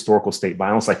systemic historical state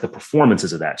violence, like the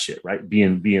performances of that shit, right?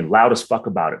 Being loud as fuck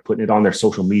about it, putting it on their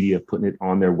social media, putting it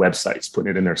on their websites,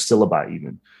 putting it in their syllabi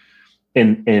even.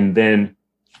 And then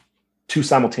two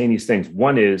simultaneous things.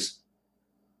 One is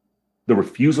the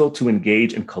refusal to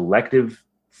engage in collective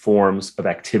forms of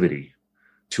activity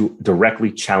to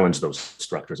directly challenge those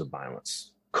structures of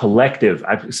violence. Collective,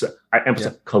 I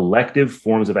emphasize collective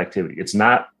forms of activity. It's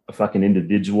not a fucking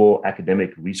individual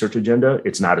academic research agenda.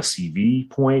 It's not a CV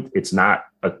point. It's not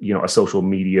a social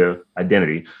media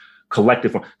identity.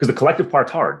 Collective, because the collective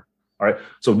part's hard. All right.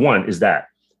 So one is that.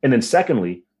 And then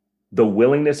secondly, the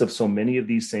willingness of so many of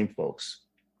these same folks.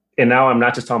 And now I'm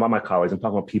not just talking about my colleagues. I'm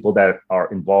talking about people that are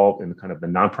involved in kind of the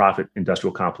nonprofit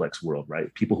industrial complex world,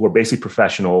 right? People who are basically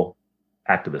professional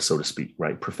activists, so to speak,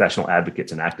 right? Professional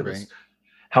advocates and activists. Right.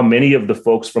 How many of the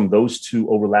folks from those two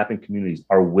overlapping communities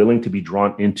are willing to be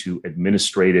drawn into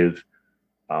administrative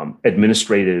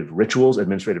rituals,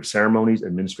 administrative ceremonies,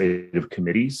 administrative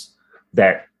committees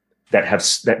that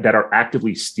are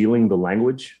actively stealing the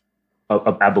language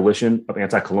of abolition, of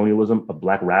anti-colonialism, of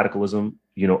Black radicalism,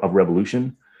 of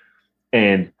revolution,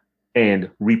 and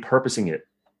repurposing it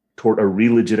toward a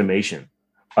re-legitimation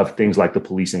of things like the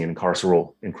policing and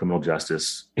carceral and criminal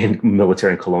justice and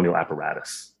military and colonial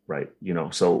apparatus, right?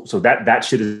 So that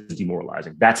shit is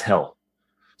demoralizing. That's hell.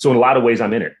 So in a lot of ways,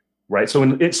 I'm in it, right? So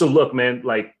look, man,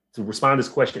 like, to respond to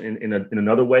this question in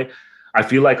another way, I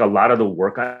feel like a lot of the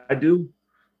work I do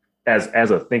as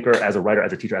a thinker, as a writer,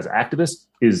 as a teacher, as an activist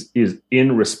is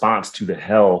in response to the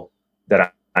hell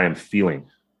that I am feeling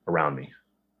around me.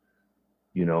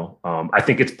 I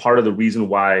think it's part of the reason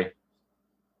why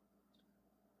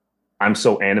I'm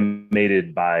so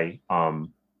animated by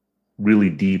really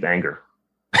deep anger.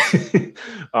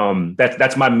 That's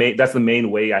the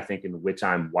main way I think in which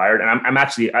I'm wired, and I'm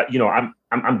actually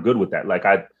I'm good with that. Like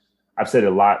I've said it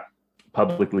a lot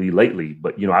publicly lately,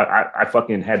 but I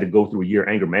fucking had to go through a year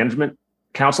anger management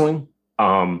counseling.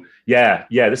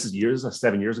 This is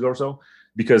 7 years ago or so,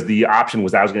 because the option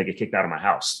was that I was going to get kicked out of my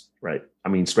house. Right. I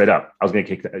mean, straight up, I was going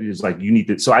to get kicked. It was like, you need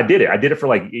to. So I did it for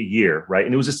like a year. Right.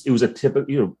 And it was a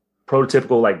typical,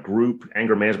 prototypical like group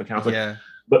anger management counseling. Yeah.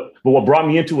 But what brought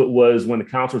me into it was when the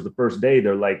counselors, the first day,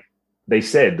 they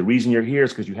said, the reason you're here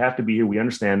is because you have to be here. We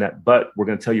understand that, but we're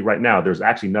going to tell you right now, there's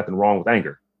actually nothing wrong with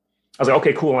anger. I was like,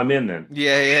 okay, cool. I'm in then.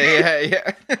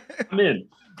 Yeah. I'm in.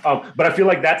 But I feel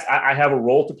like I have a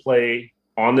role to play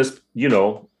on this,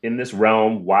 in this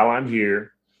realm while I'm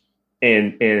here.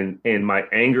 And my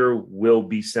anger will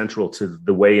be central to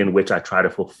the way in which I try to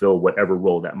fulfill whatever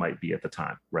role that might be at the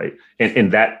time. Right.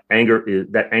 And that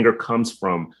anger comes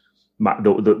from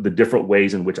the different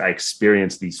ways in which I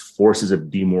experience these forces of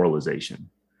demoralization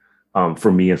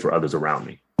for me and for others around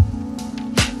me.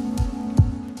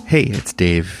 Hey, it's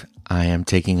Dave. I am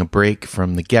taking a break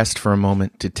from the guest for a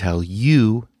moment to tell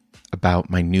you about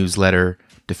my newsletter,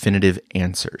 Definitive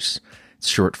Answers. It's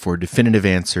short for Definitive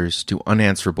Answers to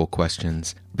Unanswerable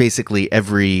Questions. Basically,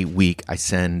 every week I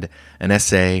send an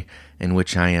essay in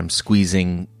which I am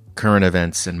squeezing current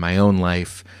events in my own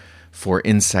life for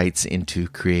insights into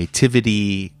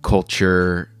creativity,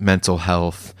 culture, mental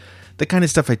health, the kind of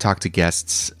stuff I talk to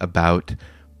guests about,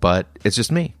 but it's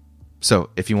just me. So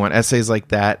if you want essays like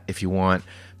that, if you want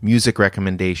music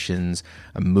recommendations,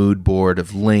 a mood board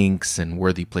of links and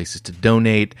worthy places to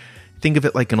donate, think of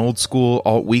it like an old school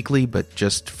alt weekly, but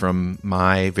just from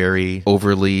my very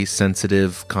overly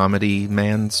sensitive comedy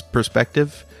man's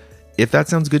perspective. If that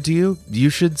sounds good to you,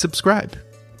 you should subscribe.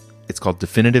 It's called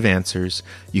Definitive Answers.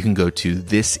 You can go to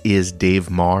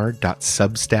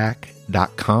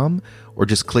thisisdavemarr.substack.com or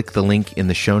just click the link in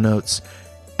the show notes,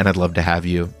 and I'd love to have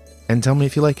you. And tell me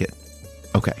if you like it.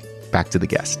 Okay, back to the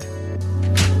guest.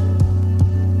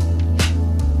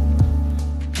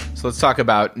 So let's talk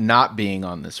about not being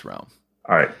on this realm.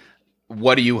 All right.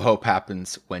 What do you hope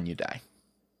happens when you die?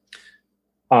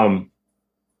 I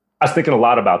was thinking a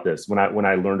lot about this when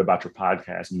I learned about your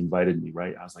podcast and you invited me,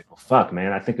 right? I was like, well, fuck,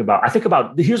 man. I think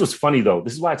about, here's what's funny though.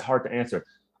 This is why it's hard to answer.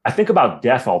 I think about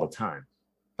death all the time.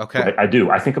 Okay. Right? I do.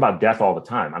 I think about death all the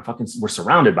time. We're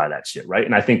surrounded by that shit. Right.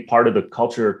 And I think part of the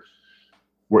culture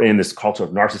we're in, this culture of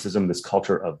narcissism, this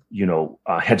culture of,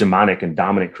 hegemonic and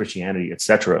dominant Christianity, et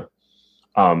cetera.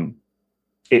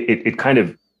 It kind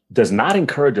of does not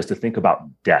encourage us to think about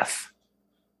death.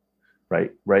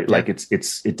 Right. Yeah. Like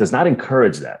it does not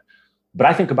encourage that. But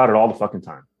I think about it all the fucking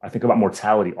time. I think about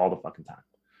mortality all the fucking time.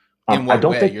 In what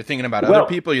way? You're thinking about other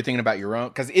people? You're thinking about your own?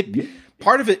 Because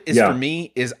part of it is for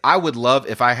me is I would love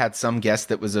if I had some guest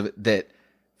that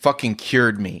fucking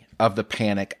cured me of the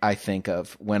panic I think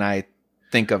of when I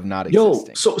think of not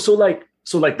existing. So like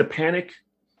the panic,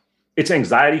 it's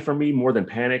anxiety for me more than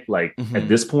panic. Like at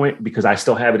this point, because I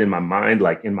still have it in my mind,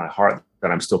 like in my heart, that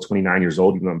I'm still 29 years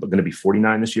old, even though I'm going to be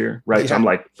 49 this year. Right. Yeah. So I'm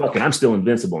like, fucking, I'm still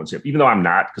invincible and shit, even though I'm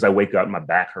not, because I wake up and my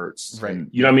back hurts. Right. And,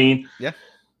 you know what I mean? Yeah.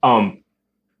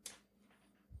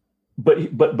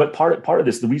 But part of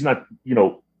this, the reason I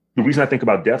think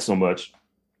about death so much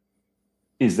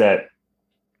is that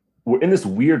we're in this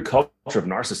weird culture of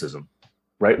narcissism,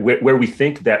 right? Where we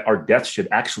think that our death should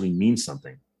actually mean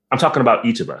something. I'm talking about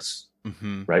each of us,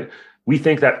 right? We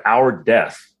think that our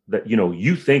death, that,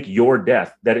 you think your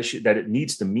death, that it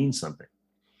needs to mean something,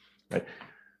 right?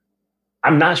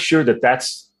 I'm not sure that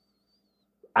that's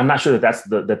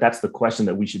the question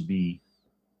that we should be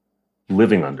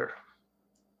living under.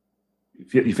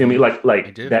 You feel me? Like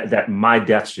that my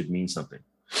death should mean something.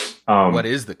 What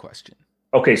is the question?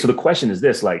 Okay. So the question is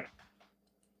this, like,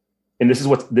 and this is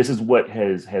what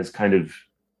has kind of,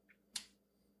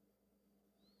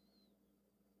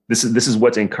 this is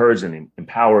what's encouraged and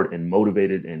empowered and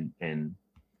motivated and in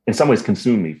some ways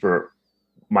consumed me for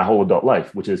my whole adult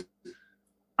life, which is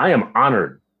I am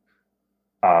honored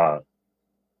to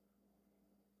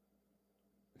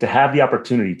have the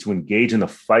opportunity to engage in the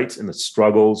fights and the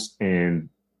struggles and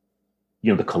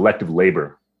the collective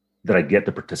labor that I get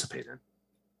to participate in.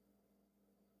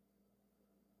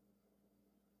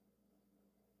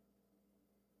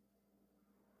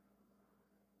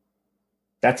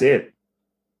 That's it.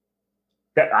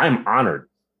 That I'm honored.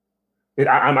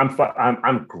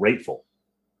 I'm grateful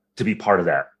to be part of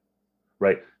that.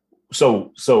 Right.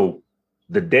 So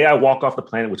the day I walk off the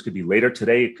planet, which could be later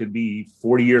today, it could be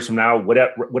 40 years from now,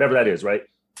 whatever that is, right?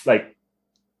 Like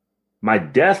my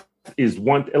death is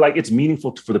it's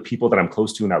meaningful for the people that I'm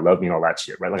close to and that love me and all that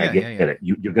shit, right? Like I get it.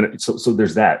 You're gonna so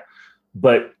there's that,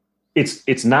 but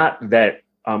it's not that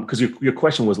because your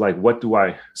question was like, what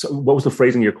was the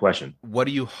phrasing of your question? What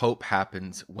do you hope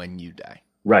happens when you die?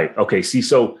 Right. Okay. See,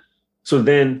 so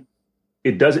then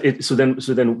it does it. So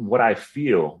then what I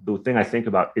feel, the thing I think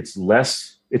about, it's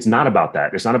not about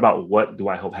that. It's not about what do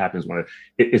I hope happens when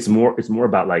it's more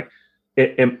about like,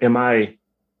 am I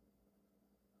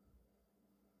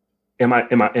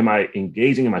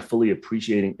engaging? Am I fully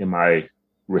appreciating? Am I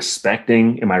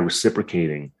respecting? Am I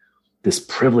reciprocating this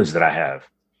privilege that I have?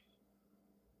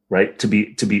 Right. To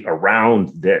be around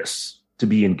this, to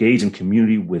be engaged in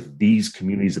community with these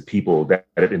communities of people that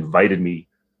have invited me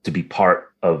to be part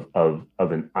of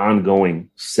an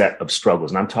ongoing set of struggles.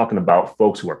 And I'm talking about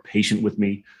folks who are patient with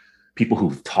me, people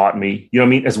who've taught me, you know what I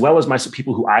mean? As well as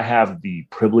people who I have the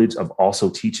privilege of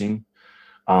also teaching.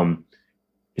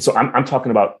 So I'm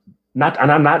talking about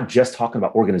I'm not just talking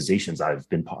about organizations I've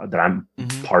been part that I'm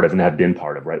part of and have been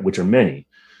part of, right? Which are many.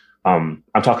 I'm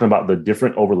talking about the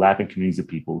different overlapping communities of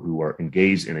people who are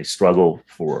engaged in a struggle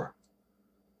for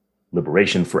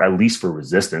liberation, for at least for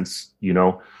resistance,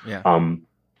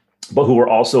 but who are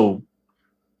also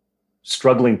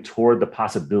struggling toward the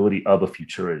possibility of a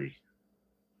futurity,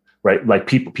 right? Like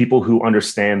people who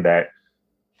understand that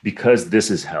because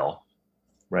this is hell,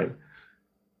 right?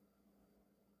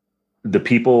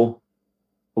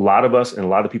 A lot of us and a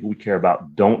lot of people we care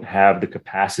about don't have the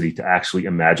capacity to actually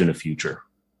imagine a future,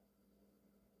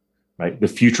 right? The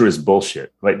future is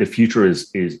bullshit, right? The future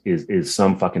is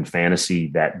some fucking fantasy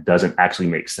that doesn't actually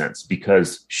make sense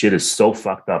because shit is so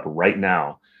fucked up right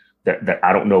now that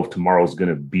I don't know if tomorrow is going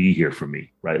to be here for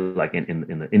me, right? Like in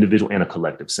the individual and a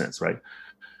collective sense, right?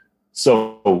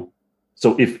 So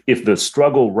if the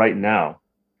struggle right now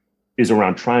is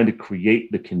around trying to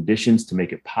create the conditions to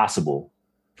make it possible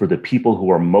for the people who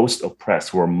are most oppressed,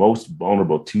 who are most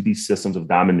vulnerable to these systems of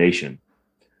domination,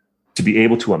 to be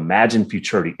able to imagine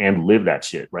futurity and live that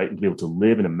shit, right? And to be able to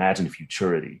live and imagine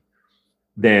futurity,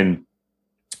 then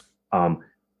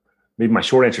maybe my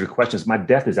short answer to the question is my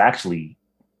death is actually,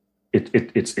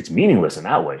 it's meaningless in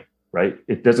that way, right?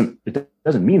 It doesn't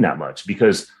mean that much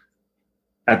because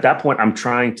at that point I'm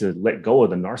trying to let go of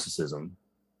the narcissism,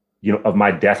 of my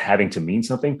death having to mean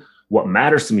something. What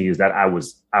matters to me is that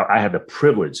I had the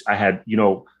privilege.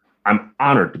 I'm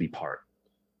honored to be part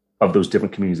of those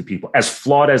different communities of people, as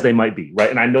flawed as they might be, right?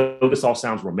 And I know this all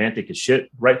sounds romantic as shit,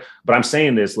 right? But I'm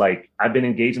saying this like I've been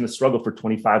engaged in the struggle for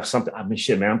 25 something. I mean,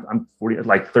 shit, man, I'm 40,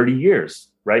 like 30 years,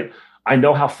 right? I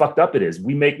know how fucked up it is.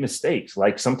 We make mistakes.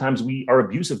 Like sometimes we are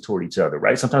abusive toward each other,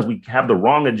 right? Sometimes we have the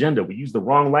wrong agenda. We use the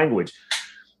wrong language.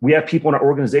 We have people in our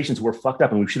organizations who are fucked up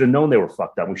and we should have known they were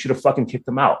fucked up. We should have fucking kicked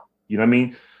them out. You know what I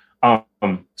mean?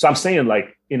 So I'm saying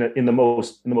like in the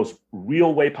most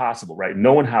real way possible, right?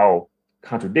 Knowing how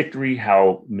contradictory,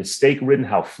 how mistake-ridden,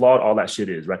 how flawed all that shit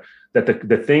is, right? That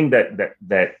the thing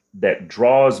that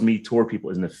draws me toward people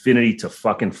is an affinity to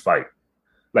fucking fight.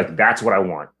 Like that's what I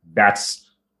want. That's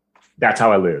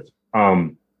how I live.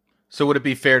 So would it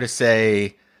be fair to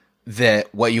say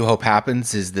that what you hope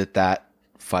happens is that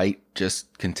fight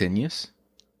just continues?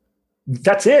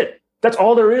 That's it. That's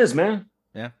all there is, man.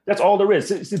 Yeah. That's all there is.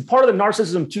 It's part of the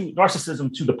narcissism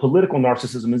to the political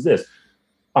narcissism is this.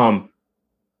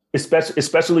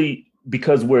 Especially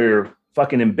because we're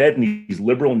fucking embedding these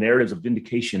liberal narratives of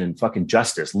vindication and fucking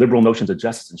justice, liberal notions of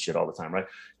justice and shit all the time, right?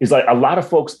 It's like a lot of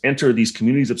folks enter these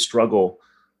communities of struggle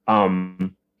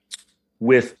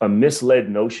with a misled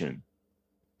notion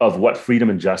of what freedom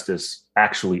and justice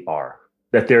actually are,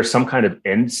 that there's some kind of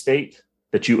end state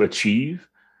that you achieve.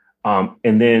 And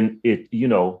then it,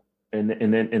 and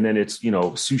then it's,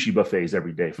 sushi buffets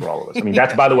every day for all of us. I mean,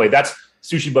 that's, by the way, that's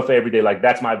sushi buffet every day. Like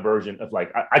that's my version of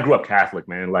like, I grew up Catholic,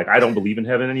 man. Like I don't believe in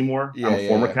heaven anymore. I'm a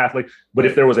former Catholic, but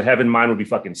if there was a heaven, mine would be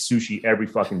fucking sushi every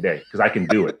fucking day. Cause I can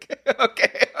do it.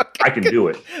 Okay. I can do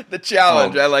it. The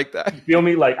challenge. I like that. You feel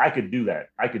me? Like I could do that.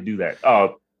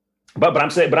 But I'm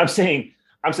saying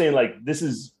like, this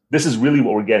is really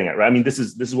what we're getting at, right? I mean, this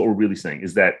is what we're really saying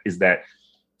is that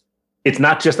it's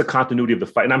not just the continuity of the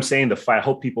fight. And I'm saying the fight, I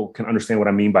hope people can understand what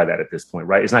I mean by that at this point,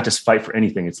 right? It's not just fight for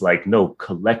anything. It's like, no,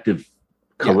 collective,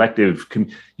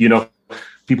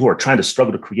 people who are trying to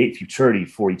struggle to create futurity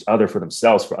for each other, for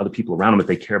themselves, for other people around them that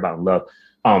they care about and love.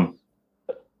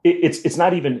 It's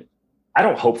not even, I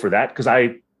don't hope for that because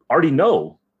I already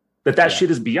know that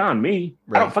shit is beyond me.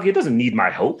 Right. It doesn't need my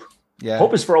hope. Yeah.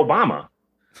 Hope is for Obama.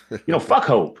 Fuck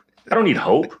hope. I don't need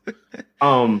hope.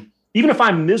 Even if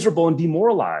I'm miserable and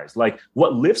demoralized, like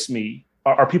what lifts me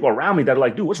are people around me that are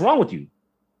like, dude, what's wrong with you?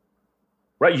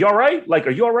 Right? You all right? Like,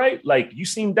 are you all right? Like, you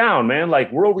seem down, man.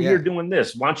 Like, we're over here doing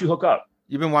this. Why don't you hook up?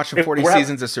 You've been watching 40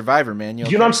 seasons of Survivor, man. You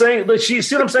know what I'm saying? Like, see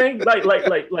what I'm saying?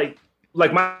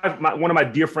 Like my one of my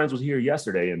dear friends was here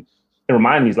yesterday and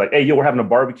reminded me, he's like, hey, we're having a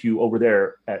barbecue over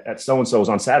there at so-and-so's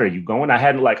on Saturday. You going? I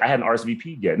hadn't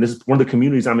RSVP'd yet. And this is one of the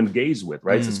communities I'm engaged with,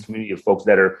 right? It's this community of folks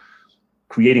that are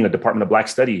creating a Department of Black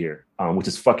Study here, which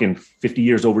is fucking 50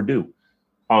 years overdue.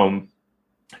 And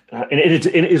it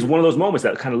is one of those moments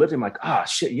that kind of lifted him like,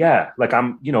 shit, yeah. Like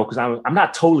because I'm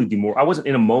not totally demoralized. I wasn't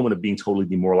in a moment of being totally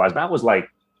demoralized, but I was like,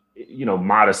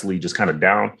 modestly just kind of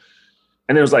down.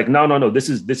 And it was like, no. This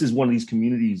is one of these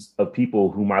communities of people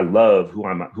whom I love, who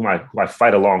I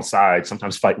fight alongside,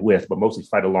 sometimes fight with, but mostly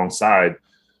fight alongside.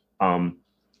 And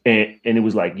it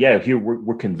was like, yeah, here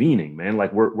we're convening, man.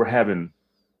 Like we're having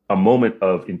a moment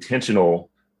of intentional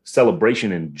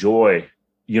celebration and joy.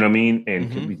 You know what I mean?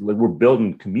 And we're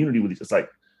building community with these. It's like,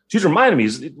 she's reminding me,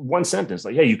 it's one sentence,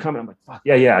 like, hey, you coming? I'm like, fuck,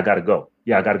 yeah, I gotta go.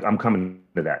 Yeah, I'm coming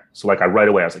to that. So like right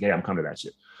away, I was like, hey, I'm coming to that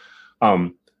shit. So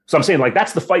I'm saying like,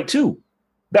 that's the fight too.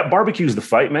 That barbecue is the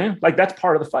fight, man. Like that's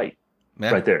part of the fight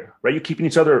right there, right? You're keeping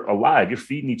each other alive. You're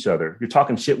feeding each other. You're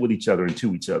talking shit with each other and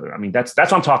to each other. I mean, that's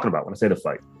what I'm talking about when I say the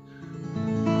fight.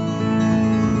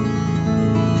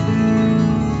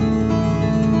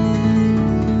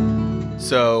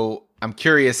 So I'm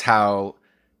curious how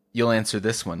you'll answer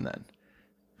this one then.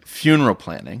 Funeral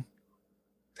planning.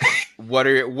 What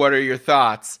are your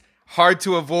thoughts? Hard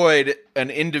to avoid an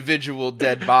individual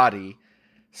dead body.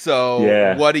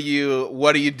 So what do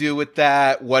you do with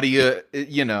that? What do you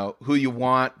who you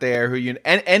want there,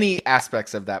 and any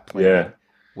aspects of that plan? Yeah.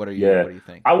 What do you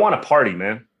think? I want a party,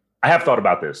 man. I have thought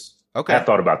about this. Okay. I have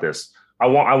thought about this. I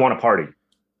want a party.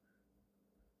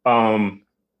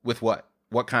 With what?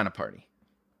 What kind of party?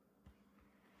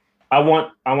 I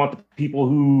want the people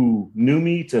who knew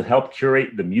me to help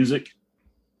curate the music.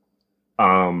 You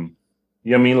know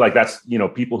what I mean? Like that's,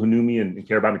 people who knew me and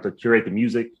care about me to curate the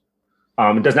music.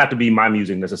 It doesn't have to be my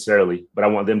music necessarily, but I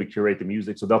want them to curate the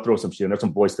music. So they'll throw some shit. There's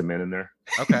some Boyz II Men in there.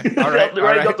 Okay. All right.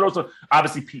 They'll throw some,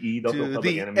 obviously PE. They'll throw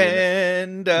Public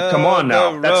Enemy. Come on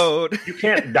now. You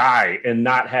can't die and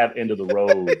not have End of the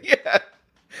Road. Yeah.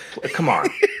 Come on.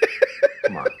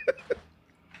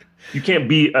 You can't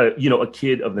be a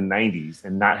kid of the 90s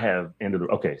and not have End of the.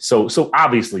 Okay. So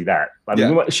obviously that. I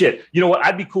mean, shit. You know what?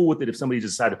 I'd be cool with it if somebody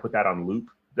just decided to put that on loop.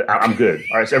 I'm good.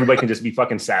 All right. So everybody can just be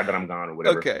fucking sad that I'm gone or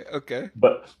whatever. Okay.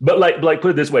 But like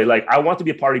put it this way, like I want to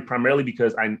be a party primarily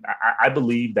because I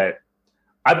believe that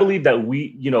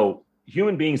we,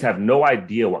 human beings have no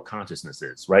idea what consciousness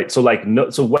is, right? So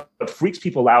so what freaks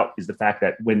people out is the fact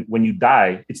that when you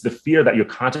die, it's the fear that your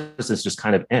consciousness just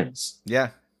kind of ends. Yeah.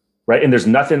 Right. And there's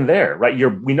nothing there, right?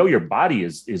 We know your body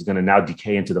is going to now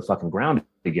decay into the fucking ground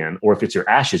again. Or if it's your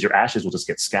ashes will just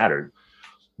get scattered.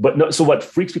 But no, so what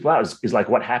freaks people out is like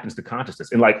what happens to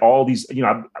consciousness and like all these,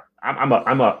 I'm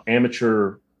a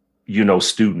amateur,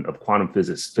 student of quantum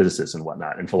physicists and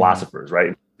whatnot and philosophers,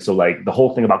 right? So like the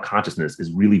whole thing about consciousness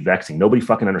is really vexing. Nobody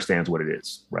fucking understands what it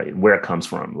is, right? And where it comes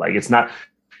from. Like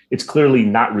it's clearly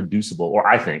not reducible, or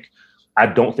I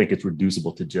don't think it's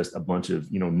reducible to just a bunch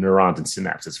of, neurons and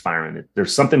synapses firing.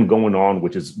 There's something going on,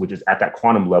 which is at that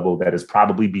quantum level that is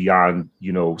probably beyond,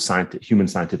 human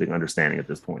scientific understanding at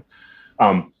this point.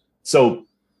 So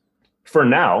for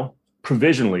now,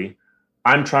 provisionally,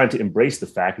 I'm trying to embrace the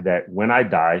fact that when I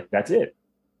die, that's it.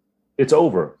 It's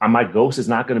over. My ghost is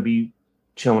not going to be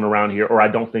chilling around here, or I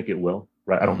don't think it will,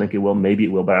 right? I don't think it will. Maybe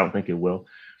it will, but I don't think it will.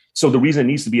 So the reason it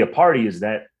needs to be a party is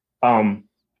that,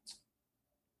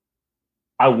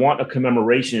 I want a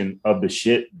commemoration of the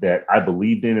shit that I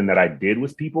believed in and that I did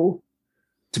with people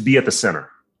to be at the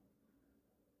center.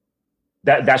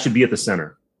 That should be at the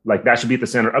center. Like that should be at the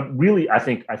center. Really, I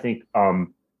think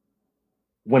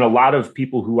when a lot of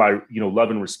people who I love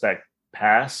and respect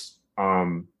pass,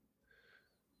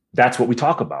 that's what we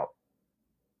talk about.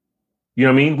 You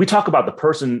know what I mean? We talk about the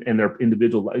person and their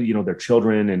individual, their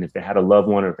children, and if they had a loved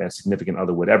one or if they had a significant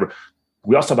other, whatever.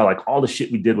 We also talk about like all the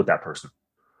shit we did with that person,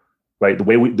 right? The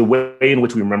way in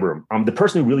which we remember them. The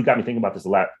person who really got me thinking about this a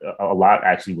lot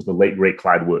actually was the late great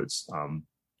Clyde Woods,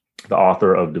 the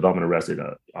author of Development Arrested.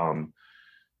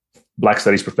 Black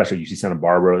Studies professor at UC Santa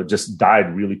Barbara, just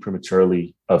died really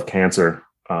prematurely of cancer.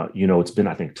 It's been,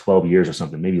 I think, 12 years or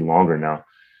something, maybe longer now.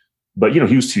 But, he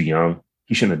was too young.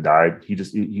 He shouldn't have died. He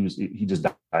just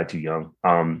died too young.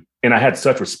 And I had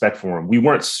such respect for him. We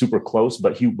weren't super close,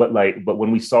 but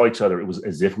when we saw each other, it was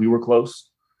as if we were close,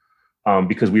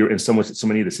 because we were in so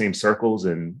many of the same circles.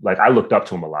 And like, I looked up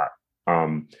to him a lot.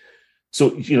 So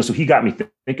he got me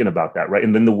thinking about that. Right.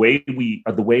 And then the way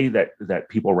that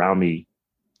people around me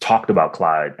talked about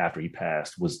Clyde after he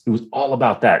passed it was all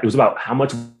about that. It was about how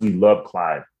much we loved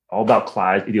Clyde, all about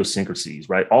Clyde's idiosyncrasies,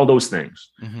 right? All those things.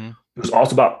 Mm-hmm. It was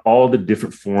also about all the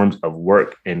different forms of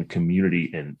work and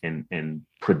community and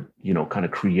kind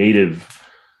of creative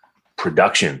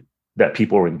production that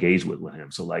people were engaged with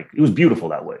him. So like, it was beautiful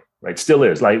that way, right? Still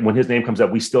is. Like, when his name comes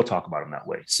up, we still talk about him that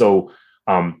way. So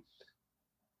I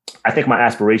think my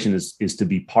aspiration is to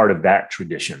be part of that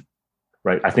tradition,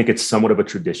 right? I think it's somewhat of a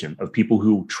tradition of people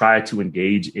who try to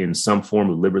engage in some form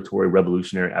of liberatory,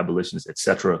 revolutionary, abolitionist, et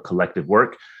cetera, collective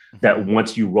work. That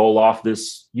once you roll off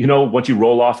this,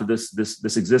 of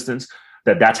this existence,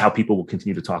 that's how people will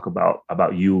continue to talk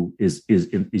about you is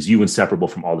you inseparable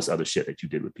from all this other shit that you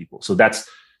did with people. So that's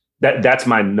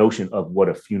my notion of what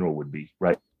a funeral would be,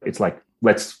 right? It's like,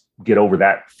 let's get over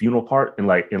that funeral part and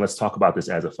let's talk about this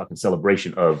as a fucking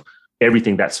celebration of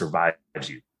everything that survives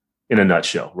you in a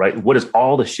nutshell, right? What is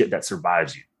all the shit that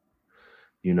survives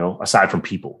you, aside from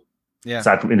people? Yeah.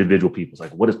 Aside from individual people, it's like,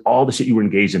 what is all the shit you were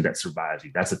engaged in that survives you?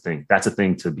 That's a thing. That's a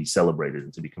thing to be celebrated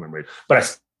and to be commemorated. But I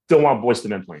still want Boyz II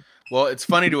Men playing. Well, it's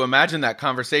funny to imagine that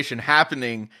conversation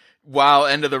happening while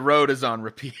End of the Road is on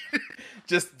repeat.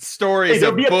 Just stories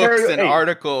of books and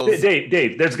articles.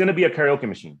 Dave, there's going to be a karaoke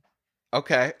machine.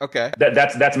 Okay.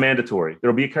 That's mandatory.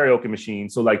 There'll be a karaoke machine,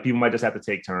 so like people might just have to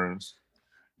take turns.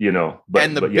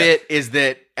 But bit is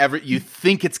that you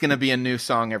think it's going to be a new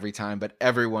song every time, but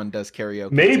everyone does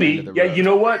karaoke. Maybe. Yeah. You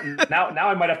know what? Now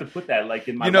I might have to put that like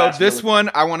in my, this one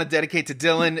I want to dedicate to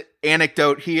Dylan.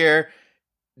 Anecdote here.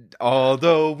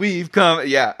 Although we've come.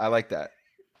 Yeah. I like that.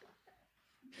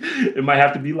 It might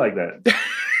have to be like that.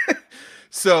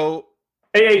 So.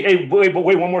 Hey, wait,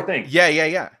 one more thing.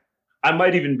 Yeah. I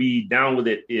might even be down with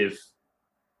it if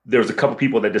there's a couple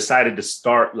people that decided to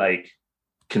start like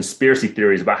conspiracy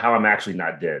theories about how I'm actually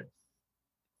not dead.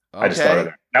 Okay. I just thought of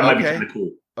that. That might be kind of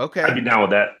cool. Okay. I'd be down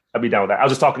with that. I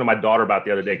was just talking to my daughter about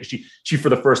the other day because she for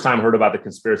the first time heard about the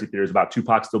conspiracy theories about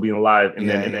Tupac still being alive. And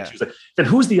then she was like, then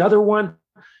who's the other one?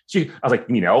 I was like,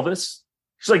 you mean Elvis?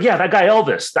 She's like, yeah, that guy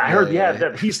Elvis. I heard,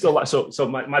 that he's still alive. So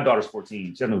my daughter's 14.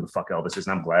 She doesn't know who the fuck Elvis is,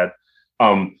 and I'm glad.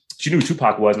 She knew who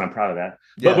Tupac was, and I'm proud of that.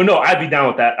 Yeah. But no, I'd be down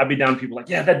with that. I'd be down with people like,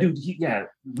 yeah, that dude,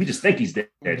 we just think he's dead.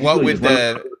 What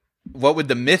would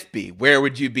the myth be? Where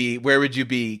would you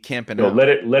be camping? Let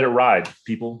it ride,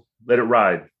 people. Let it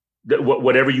ride.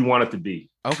 Whatever you want it to be.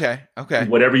 Okay.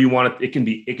 Whatever you want it can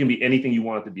be anything you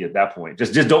want it to be at that point.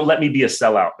 Just don't let me be a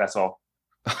sellout. That's all.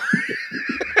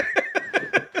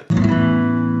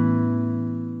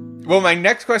 Well, my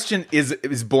next question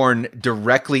is born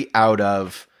directly out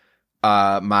of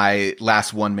my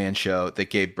last one-man show that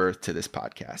gave birth to this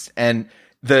podcast. And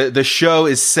the show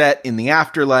is set in the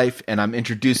afterlife, and I'm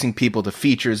introducing people to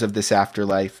features of this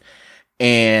afterlife.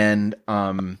 And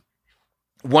one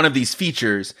of these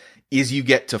features is you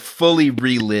get to fully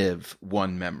relive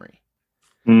one memory.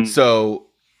 So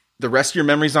the rest of your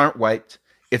memories aren't wiped.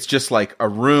 It's just like a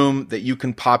room that you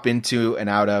can pop into and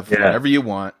out of whenever you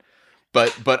want.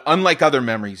 But unlike other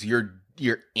memories, you're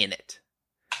in it.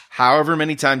 However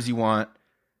many times you want,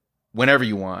 whenever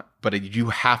you want, but you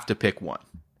have to pick one.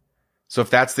 So if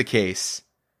that's the case,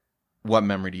 what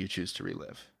memory do you choose to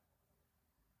relive?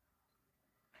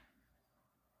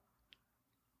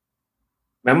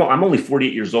 I'm only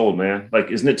 48 years old, man.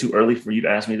 Like, isn't it too early for you to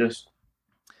ask me this?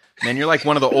 Man, you're like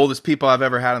one of the oldest people I've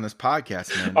ever had on this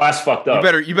podcast, man. Oh, that's fucked up.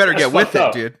 You better get with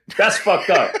it, dude. That's fucked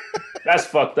up. That's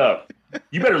fucked up.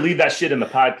 You better leave that shit in the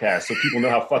podcast so people know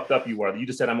how fucked up you are. You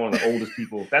just said I'm one of the oldest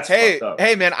people. That's fucked up.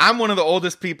 Hey, man, I'm one of the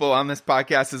oldest people on this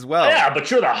podcast as well. Yeah, but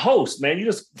you're the host, man. You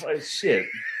just shit.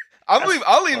 I'll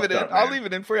leave it in. Up, I'll leave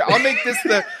it in for you. I'll make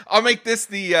this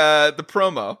the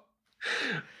promo.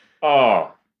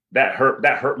 Oh, that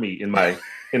hurt me in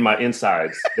my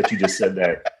insides that you just said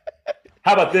that.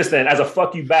 How about this then? As a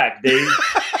fuck you back, Dave.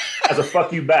 As a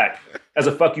fuck you back.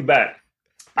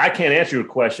 I can't answer your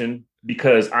question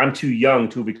because I'm too young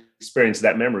to have experienced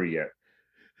that memory yet.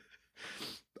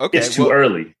 Okay, it's too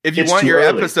early. If you want your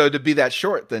episode to be that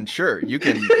short, then sure, you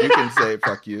can say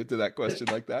fuck you to that question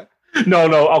like that. No.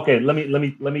 Okay, let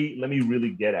me really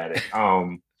get at it.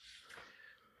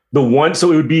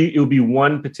 So it would be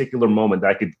one particular moment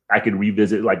that I could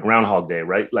revisit, like Groundhog Day,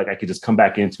 right? Like I could just come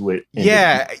back into it.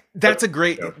 Yeah, that's a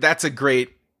great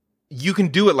You can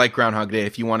do it like Groundhog Day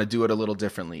if you want to do it a little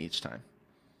differently each time.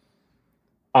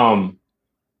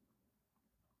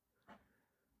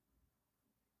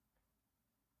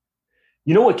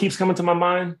 You know what keeps coming to my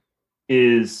mind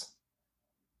is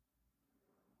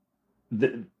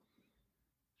this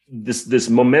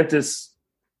momentous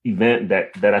event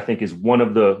that I think is one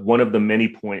of the many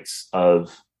points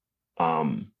of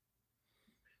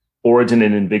origin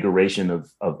and invigoration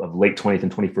of late 20th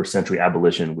and 21st century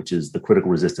abolition, which is the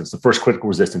first critical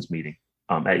resistance meeting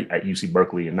at UC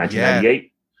Berkeley in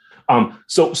 1998. Yeah.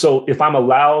 So if I'm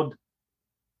allowed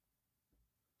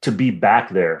to be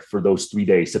back there for those 3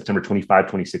 days, September 25,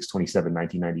 26, 27,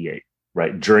 1998,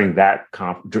 right? During that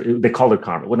they called it a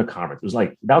conference. It wasn't a conference. It was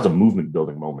like, that was a movement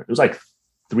building moment. It was like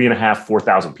 3,500,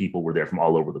 4,000 people were there from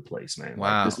all over the place, man.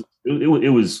 Wow. Like it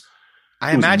was.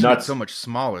 I imagine it's so much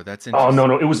smaller. That's interesting. Oh,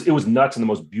 no. It was nuts in the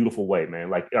most beautiful way,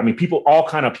 man. Like, I mean, all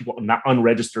kind of people not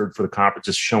unregistered for the conference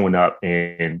just showing up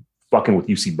and fucking with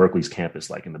UC Berkeley's campus,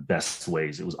 like in the best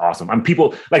ways. It was awesome. I mean,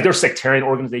 people like there's sectarian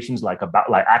organizations like about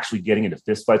like actually getting into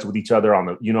fistfights with each other on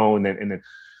the, and then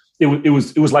it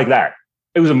was like that.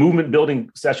 It was a movement building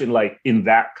session, like in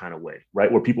that kind of way, right?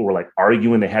 Where people were like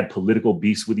arguing, they had political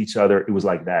beefs with each other. It was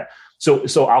like that. So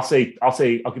I'll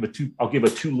give a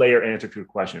 2-layer answer to your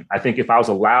question. I think if I was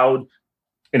allowed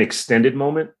an extended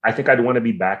moment, I think I'd want to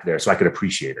be back there so I could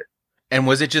appreciate it. And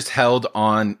was it just held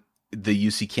on the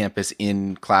UC campus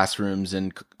in classrooms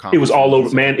and it was all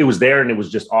over, man. It was there and it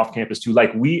was just off campus too.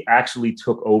 Like we actually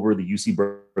took over the UC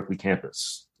Berkeley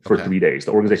campus for 3 days.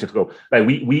 The organization took over. Like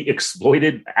we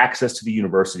exploited access to the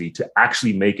university to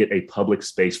actually make it a public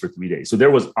space for 3 days. So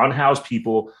there was unhoused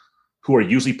people who are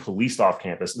usually policed off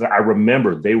campus. I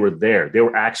remember they were there. They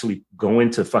were actually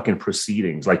going to fucking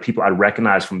proceedings, like people I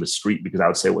recognized from the street because I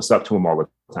would say what's up to them all the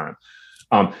time.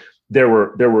 There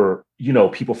were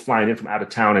people flying in from out of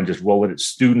town and just rolling it.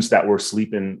 Students that were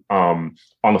sleeping on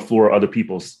the floor of other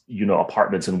people's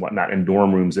apartments and whatnot and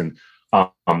dorm rooms and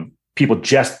people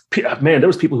there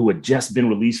was people who had just been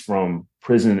released from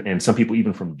prison and some people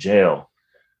even from jail.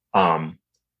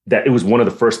 That it was one of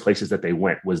the first places that they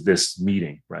went was this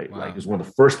meeting, right? Wow. Like it was one of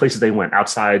the first places they went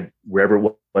outside wherever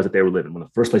it was that they were living. One of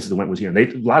the first places they went was here. And a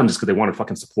lot of them just because they wanted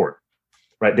fucking support,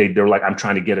 right? They were like, I'm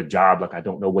trying to get a job. Like, I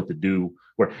don't know what to do.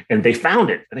 And they found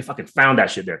it and they fucking found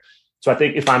that shit there. So I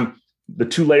think if I'm the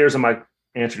 2 layers of my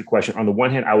answer to your question, on the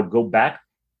one hand, I would go back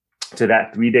to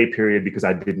that 3-day period because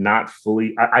I did not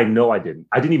fully, I know I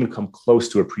didn't even come close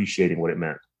to appreciating what it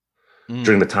meant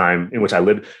during the time in which I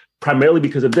lived. Primarily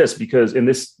because of this, and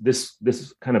this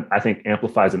kind of, I think,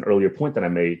 amplifies an earlier point that I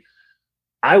made.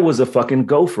 I was a fucking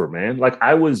gopher, man. Like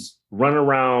I was running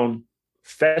around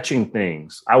fetching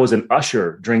things. I was an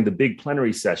usher during the big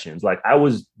plenary sessions. Like I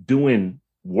was doing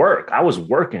work. I was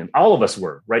working. All of us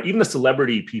were, right? Even the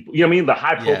celebrity people, the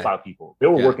high profile people, they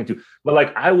were working too. But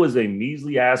like I was a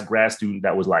measly ass grad student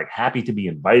that was like happy to be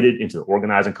invited into the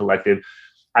organizing collective.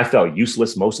 I felt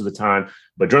useless most of the time,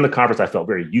 but during the conference, I felt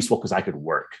very useful because I could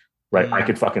work. Right. I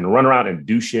could fucking run around and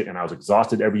do shit. And I was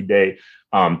exhausted every day.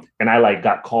 And I like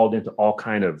got called into all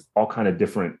kind of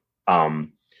different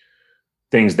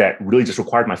things that really just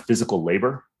required my physical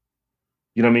labor.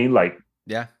 You know what I mean? Like,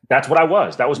 yeah, that's what I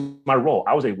was. That was my role.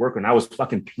 I was a worker and I was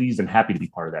fucking pleased and happy to be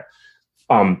part of that.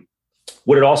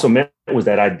 What it also meant was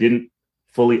that I didn't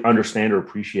fully understand or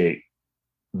appreciate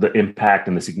the impact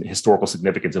and the historical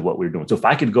significance of what we were doing. So if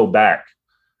I could go back,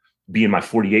 being my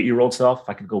 48-year-old self, if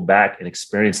I could go back and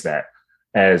experience that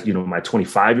as, my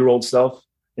 25-year-old self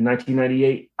in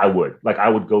 1998, I would. Like, I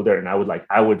would go there and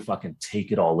I would fucking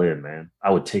take it all in, man.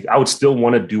 I would still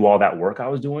want to do all that work I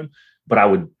was doing, but I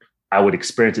would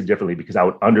experience it differently because I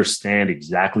would understand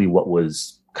exactly what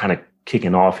was kind of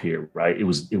kicking off here, right? It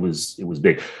was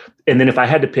big. And then if I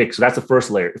had to pick, so that's the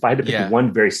first layer. If I had to pick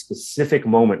one very specific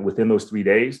moment within those 3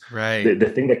 days, right, the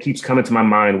thing that keeps coming to my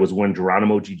mind was when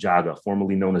Geronimo G. Jaga,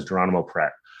 formerly known as Geronimo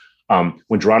Pratt,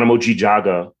 when Geronimo G.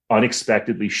 Jaga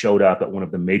unexpectedly showed up at one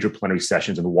of the major plenary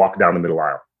sessions and walked down the middle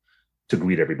aisle to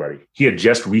greet everybody. He had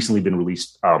just recently been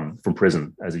released from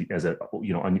prison as a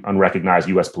unrecognized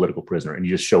U.S. political prisoner, and he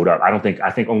just showed up. I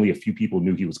think only a few people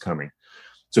knew he was coming.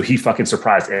 So he fucking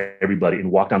surprised everybody and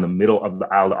walked down the middle of the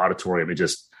aisle of the auditorium and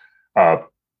just,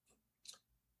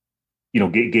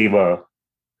 gave a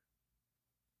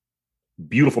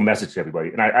beautiful message to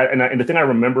everybody. And the thing I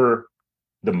remember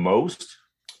the most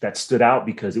that stood out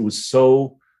because it was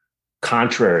so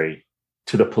contrary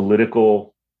to the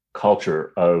political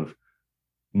culture of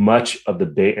much of the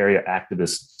Bay Area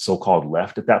activist so-called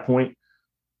left at that point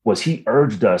was he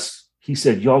urged us. He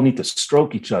said, y'all need to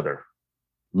stroke each other,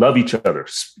 love each other,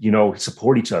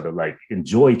 support each other, like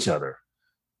enjoy each other.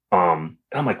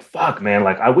 And I'm like, fuck, man.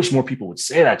 Like, I wish more people would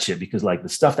say that shit, because like the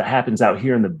stuff that happens out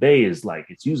here in the Bay is like,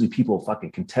 it's usually people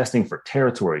fucking contesting for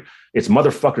territory. It's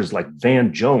motherfuckers like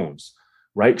Van Jones,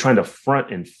 right? Trying to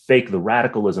front and fake the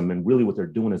radicalism. And really what they're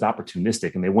doing is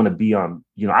opportunistic. And they want to be on,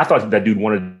 I thought that dude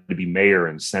wanted to be mayor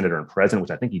and senator and president,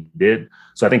 which I think he did.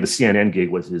 So I think the CNN gig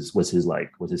was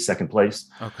his second place.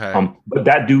 Okay. But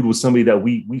that dude was somebody that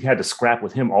we had to scrap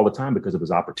with him all the time because of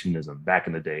his opportunism back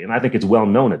in the day. And I think it's well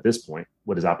known at this point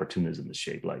what his opportunism is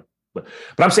shaped like. But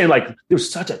I'm saying, like,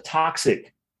 there's such a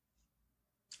toxic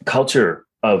culture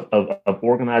of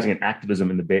organizing and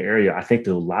activism in the Bay Area. I think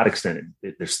to a lot of extent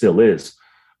there still is.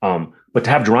 But to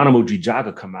have Geronimo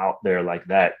Gijaga come out there like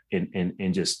that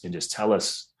and just tell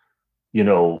us,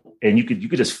 and you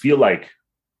could just feel like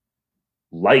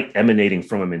light emanating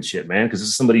from him and shit, man. Because this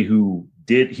is somebody who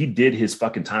did his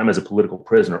fucking time as a political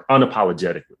prisoner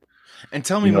unapologetically. And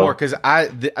tell me more, because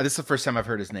this is the first time I've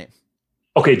heard his name.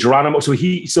 Okay, Geronimo. So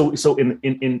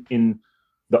in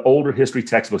the older history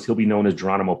textbooks, he'll be known as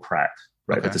Geronimo Pratt,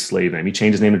 right? Okay. That's a slave name. He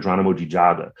changed his name to Geronimo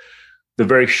Gijaga. The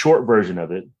very short version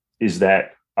of it is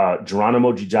that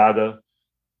Geronimo Gijaga,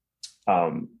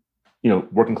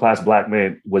 working class black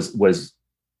man, was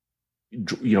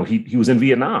he was in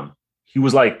Vietnam. He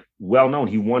was like well known.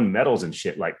 He won medals and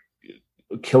shit, like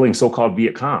killing so-called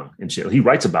Viet Cong and shit. He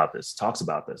writes about this, talks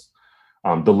about this.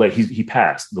 He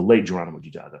passed, the late Geronimo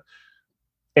Gijaga.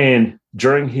 And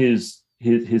during his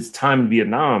time in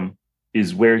Vietnam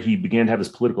is where he began to have this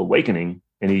political awakening.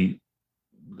 And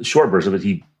the short version of it,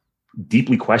 he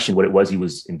deeply questioned what it was he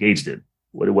was engaged in,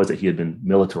 what it was that he had been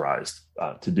militarized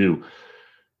to do,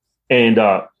 and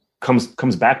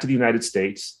comes back to the United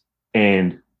States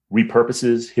and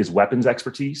repurposes his weapons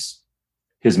expertise,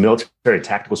 his military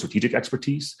tactical strategic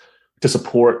expertise to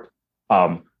support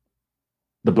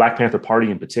the Black Panther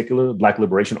Party in particular, Black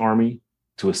Liberation Army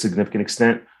to a significant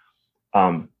extent,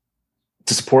 to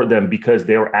support them because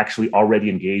they were actually already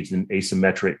engaged in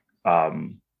asymmetric,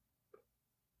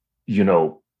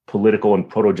 political and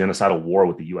proto-genocidal war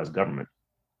with the U.S. government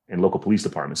and local police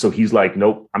departments. So he's like,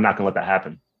 nope, I'm not going to let that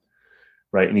happen.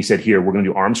 Right. And he said, here, we're going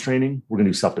to do arms training. We're going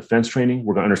to do self-defense training.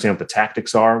 We're going to understand what the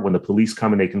tactics are. When the police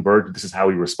come and they converge, this is how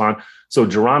we respond. So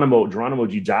Geronimo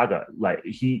Gijaga, like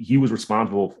he was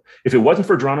responsible. If it wasn't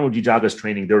for Geronimo Gijaga's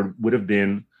training, there would have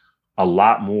been a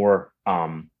lot more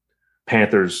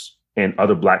Panthers and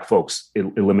other Black folks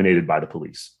eliminated by the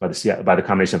police, by the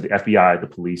combination of the FBI, the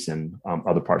police, and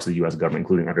other parts of the U.S. government,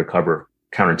 including undercover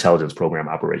counterintelligence program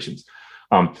operations.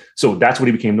 So that's what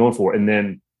he became known for. And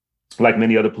then, like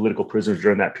many other political prisoners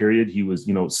during that period, he was,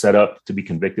 set up to be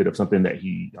convicted of something that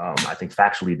he, I think,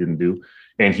 factually didn't do,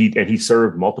 and he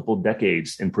served multiple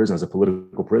decades in prison as a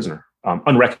political prisoner,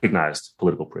 unrecognized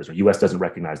political prisoner. U.S. doesn't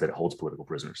recognize that it holds political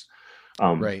prisoners.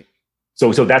 Right.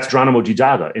 So that's Geronimo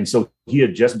Gijaga, and so he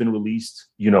had just been released.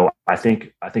 I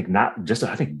think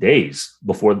days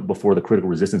before the critical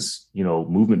resistance,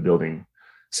 movement building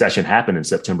session happened in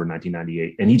September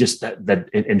 1998, and he just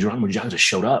and Geronimo Gijaga just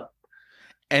showed up.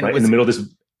 And right in the middle of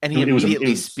this, and he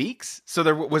immediately speaks. So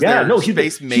there was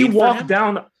space made. He walked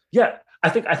down. Yeah, I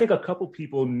think a couple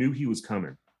people knew he was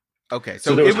coming. Okay,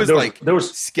 so it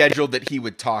was scheduled that he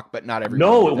would talk, but not everyone.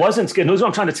 No, it wasn't scheduled. That's what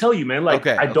I'm trying to tell you, man. Like,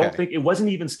 I don't think it wasn't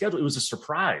even scheduled. It was a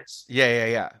surprise.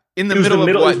 Yeah. In the middle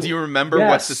of what? Do you remember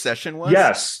what the session was?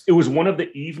 Yes, it was one of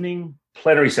the evening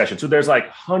plenary sessions. So there's like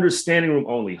hundreds standing room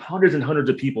only, hundreds and hundreds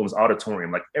of people in this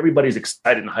auditorium. Like everybody's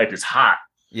excited and hyped. It's hot.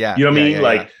 Yeah, you know what I mean?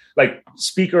 Like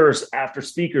speakers after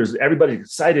speakers, everybody's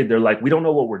excited. They're like, we don't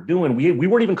know what we're doing. We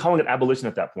weren't even calling it abolition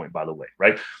at that point, by the way,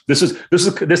 right?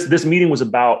 This meeting was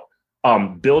about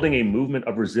building a movement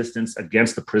of resistance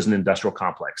against the prison industrial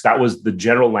complex. That was the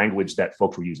general language that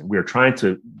folks were using. We were trying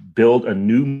to build a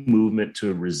new movement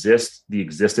to resist the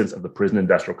existence of the prison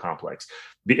industrial complex.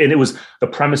 And it was the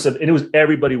premise of, and it was,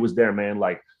 everybody was there, man.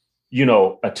 Like,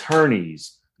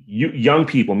 attorneys, young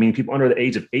people, meaning people under the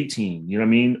age of 18, you know what I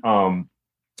mean?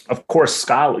 Of course,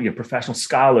 professional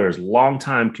scholars,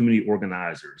 longtime community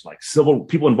organizers, like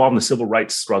people involved in the civil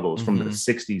rights struggles from the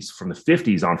 60s, from the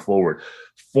 50s on forward,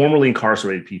 formerly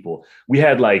incarcerated people. We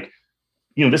had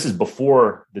this is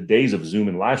before the days of Zoom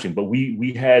and live stream, but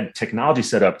we had technology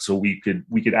set up so we could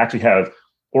actually have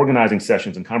organizing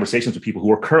sessions and conversations with people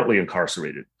who are currently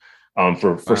incarcerated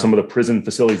for some of the prison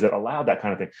facilities that allowed that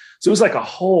kind of thing. So it was like a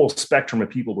whole spectrum of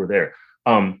people were there.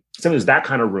 So it was that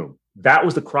kind of room. That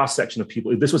was the cross section of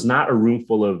people. This was not a room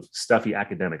full of stuffy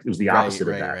academics. It was the opposite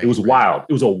of that. It was wild.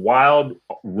 It was a wild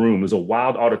room. It was a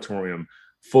wild auditorium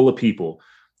full of people,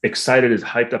 excited as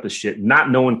hyped up as shit, not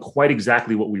knowing quite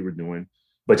exactly what we were doing.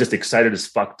 but just excited as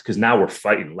fuck because now we're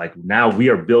fighting. Like now we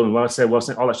are building. All that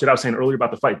shit I was saying earlier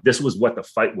about the fight. This was what the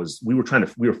fight was. We were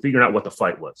figuring out what the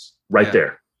fight was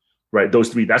there, right? Those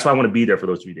three. That's why I want to be there for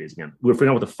those 3 days again. We were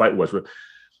figuring out what the fight was.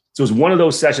 So it's one of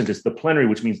those sessions. It's the plenary,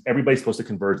 which means everybody's supposed to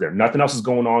converge there. Nothing else is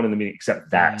going on in the meeting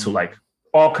except that. So like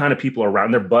all kind of people are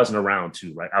around. They're buzzing around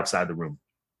too, right outside the room.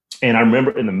 And I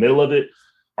remember in the middle of it,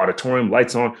 auditorium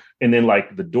lights on, and then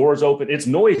like the doors open. It's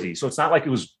noisy, so it's not like it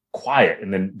was quiet.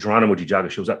 And then Geronimo Jijaga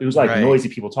shows up. It was like noisy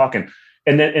people talking,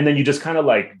 and then you just kind of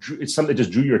like it's something that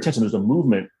just drew your attention. There's a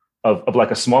movement of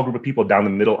like a small group of people down the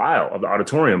middle aisle of the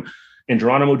auditorium, and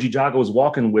Geronimo Jijaga was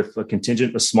walking with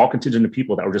a small contingent of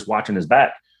people that were just watching his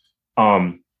back.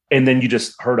 And then you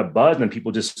just heard a buzz, and then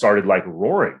people just started like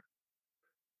roaring,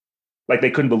 like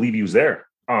they couldn't believe he was there.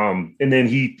 And then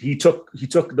he took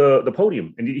the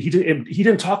podium, and he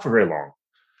didn't talk for very long.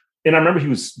 And I remember he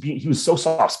was so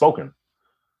soft spoken,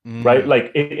 right?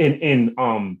 Like in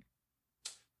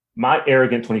my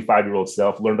arrogant 25-year-old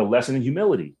self learned a lesson in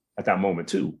humility at that moment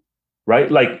too, right?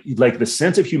 Like the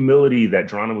sense of humility that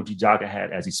Geronimo Jijaga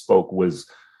had as he spoke was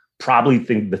probably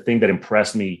the thing that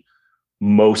impressed me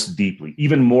most deeply,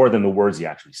 even more than the words he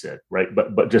actually said, right?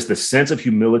 But just the sense of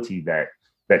humility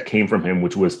that came from him,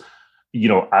 which was, you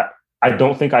know, I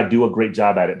don't think I do a great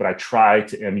job at it, but I try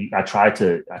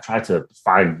to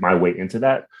find my way into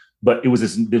that. But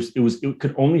it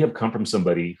could only have come from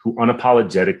somebody who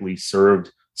unapologetically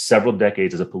served several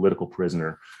decades as a political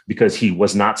prisoner because he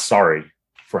was not sorry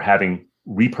for having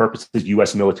repurposed his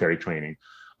U.S. military training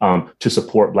to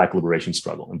support Black liberation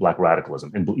struggle and Black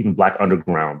radicalism and even Black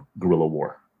underground guerrilla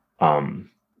war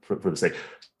for the sake.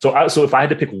 So if I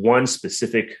had to pick one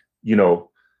specific, you know,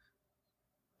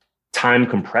 time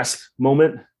compressed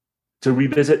moment to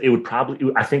revisit, it would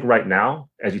probably, I think right now,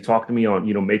 as you talk to me on,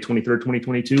 you know, May 23rd,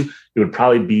 2022, it would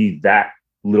probably be that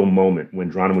little moment when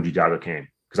Geronimo Jijaga came,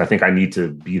 because I think I need to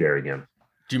be there again.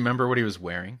 Do you remember what he was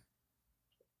wearing?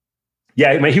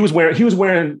 Yeah, I mean, he was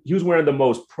wearing the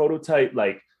most prototype,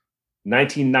 like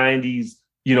 1990s,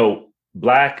 you know,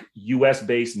 Black US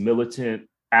based militant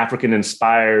African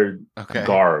inspired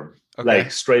garb,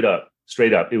 like straight up.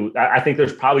 I think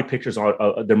there's probably pictures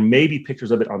there may be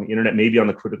pictures of it on the internet, maybe on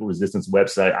the Critical Resistance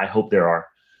website. I hope there are.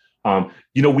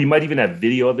 You know, we might even have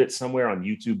video of it somewhere on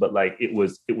YouTube, but like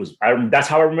that's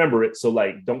how I remember it. So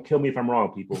like, don't kill me if I'm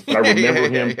wrong, people. But I remember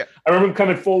him. Yeah. I remember him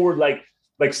coming forward like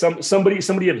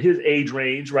somebody of his age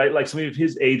range, right? Like somebody of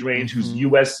his age range who's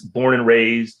US born and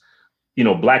raised, you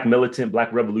know, Black militant,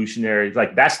 Black revolutionary.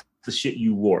 Like that's the shit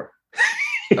you wore.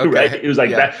 Right? It was like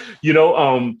that, you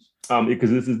know, because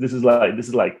this is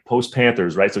like post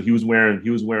Panthers, right? So he was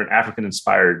wearing African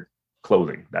inspired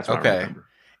clothing. That's what I remember.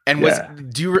 And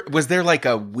was there like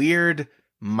a weird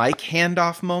mic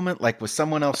handoff moment? Like was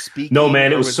someone else speaking? No,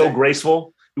 man, it was so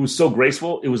graceful. It was so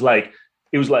graceful. It was like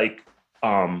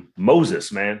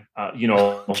Moses, man. You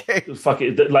know, fuck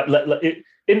it.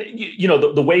 And you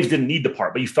know, the waves didn't need the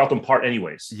part, but you felt them part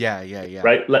anyways. Yeah.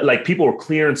 Right? Like people were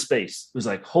clearing space. It was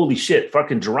like, holy shit,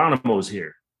 fucking Geronimo's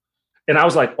here. And I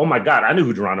was like, oh my God, I knew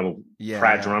who Geronimo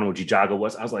Jijaga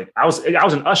was. I was like, I was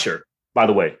an usher, by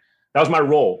the way. That was my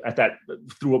role at that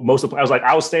through most of,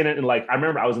 I was standing in like, I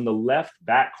remember I was in the left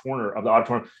back corner of the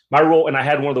auditorium. My role, and I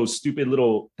had one of those stupid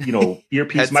little, you know,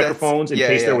 earpiece microphones in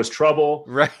case there was trouble.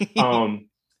 Right.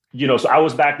 You know, so I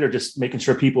was back there just making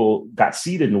sure people got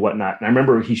seated and whatnot. And I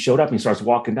remember he showed up and he starts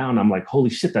walking down. And I'm like, holy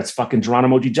shit, that's fucking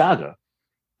Geronimo Jijaga.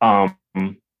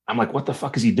 I'm like, what the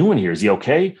fuck is he doing here? Is he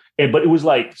okay? But it was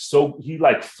like, so he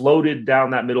like floated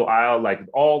down that middle aisle, like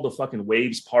all the fucking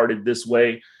waves parted this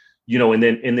way, you know, and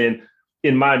then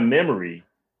in my memory,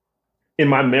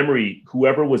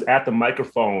 whoever was at the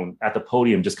microphone at the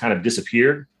podium just kind of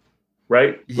disappeared.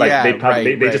 Right. Like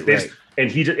and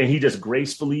he just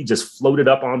gracefully just floated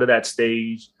up onto that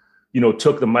stage, you know,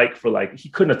 took the mic for like,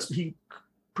 I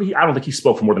don't think he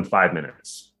spoke for more than 5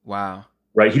 minutes. Wow.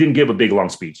 Right. He didn't give a big, long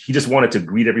speech. He just wanted to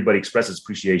greet everybody, express his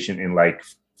appreciation and like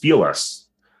feel us,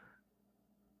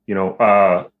 you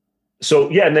know? So,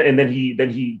 yeah. And then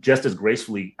he just as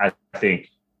gracefully, I think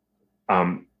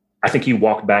he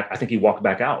walked back. I think he walked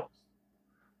back out.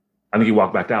 And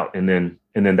then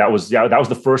that was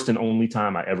the first and only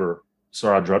time I ever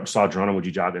saw Geronimo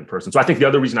Jijaga in person. So I think the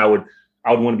other reason I would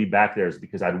want to be back there is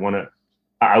because I would want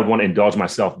to indulge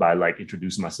myself by like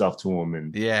introducing myself to him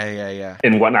and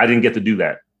and whatnot. I didn't get to do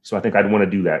that. So I think I'd want to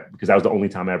do that because that was the only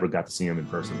time I ever got to see him in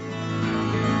person.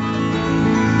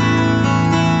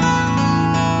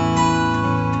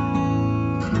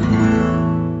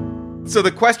 So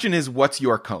the question is, what's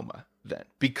your coma then?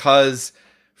 Because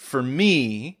for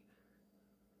me,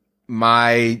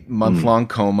 my month-long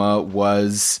coma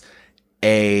was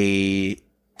a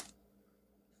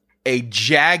a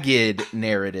jagged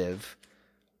narrative.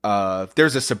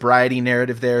 There's a sobriety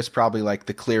narrative there. It's probably like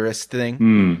the clearest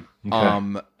thing.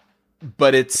 Okay.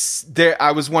 But it's there.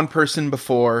 I was one person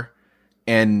before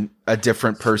and a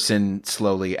different person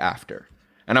slowly after.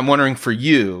 And I'm wondering for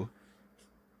you,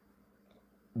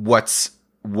 what's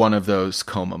one of those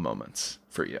coma moments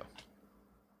for you?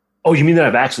 Oh, you mean that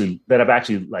I've actually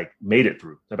like made it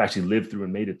through? I've actually lived through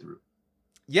and made it through.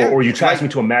 Yeah. Or you asked me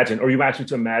to imagine, or you asked me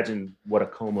to imagine what a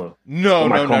coma. No.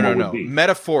 Would be.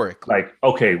 Metaphorically. Like,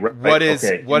 okay. What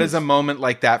is a moment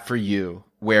like that for you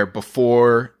where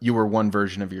before you were one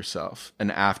version of yourself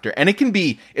and after, and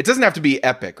it doesn't have to be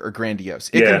epic or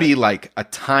grandiose. It can be like a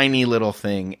tiny little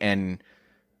thing and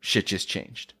shit just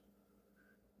changed.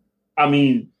 I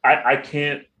mean, I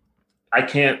can't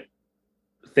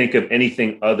think of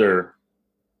anything other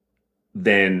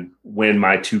than when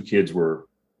my two kids were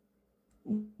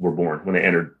born, when they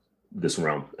entered this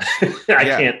realm.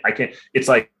 I can't. It's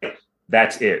like,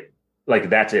 that's it. Like,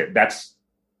 that's it. That's,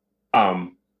 there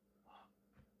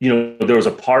was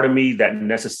a part of me that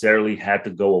necessarily had to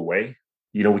go away.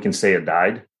 We can say it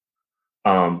died.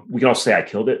 We can also say I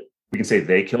killed it. We can say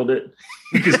they killed it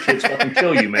because kids fucking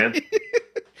kill you, man.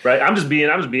 Right? I'm just being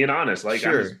honest. Like,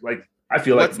 sure. I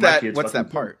feel like my kids. What's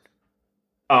that part?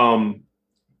 I'll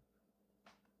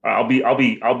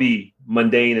be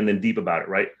mundane and then deep about it,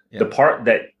 right? Yeah. The part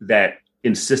that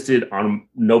insisted on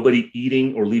nobody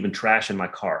eating or leaving trash in my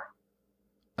car.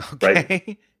 Okay.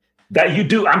 Right? That you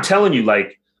do. I'm telling you,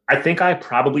 like, I think I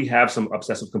probably have some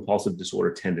obsessive compulsive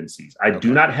disorder tendencies. I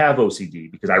do not have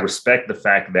OCD because I respect the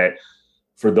fact that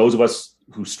for those of us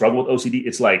who struggle with OCD,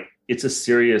 it's a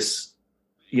serious,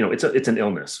 it's an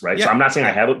illness, right? Yeah. So I'm not saying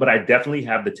I have it, but I definitely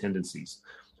have the tendencies.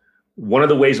 One of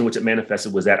the ways in which it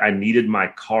manifested was that I needed my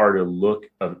car to look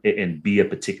and be a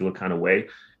particular kind of way.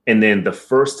 And then the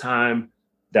first time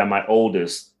that my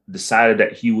oldest decided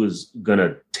that he was going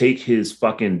to take his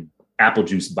fucking apple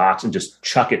juice box and just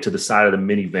chuck it to the side of the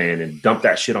minivan and dump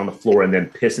that shit on the floor and then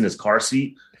piss in his car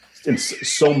seat, and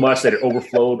so much that it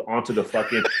overflowed onto the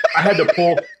fucking, I had to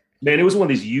pull, man, it was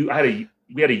one of these,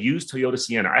 we had a used Toyota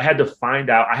Sienna. I had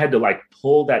to like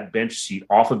pull that bench seat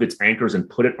off of its anchors and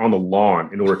put it on the lawn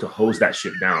in order to hose that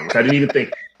shit down. Which I didn't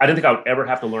think I would ever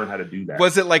have to learn how to do that.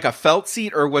 Was it like a felt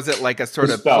seat or was it like a sort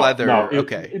of leather? No,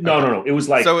 okay. No. It was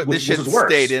like, so this shit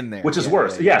stayed in there. Which is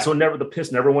worse. Yeah. So the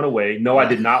piss never went away. No, I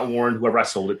did not warn whoever I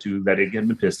sold it to that it had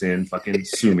been pissed in. Fucking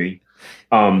sue me.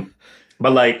 But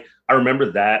like, I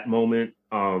remember that moment.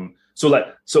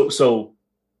 So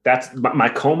that's my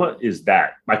coma is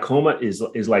that. My coma is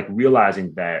like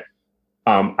realizing that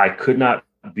I could not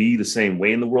be the same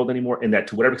way in the world anymore. And that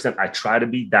to whatever extent I try to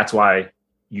be, that's why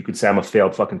you could say I'm a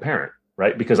failed fucking parent,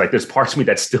 right? Because like there's parts of me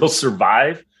that still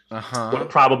survive, but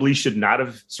probably should not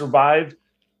have survived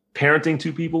parenting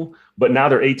two people, but now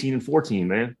they're 18 and 14,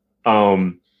 man.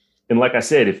 And like I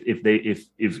said, if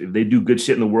they do good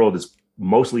shit in the world, it's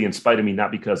mostly in spite of me,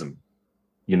 not because of me.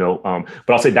 But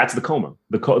I'll say that's the coma.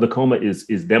 The coma is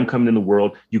them coming in the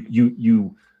world.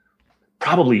 You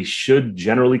probably should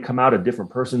generally come out a different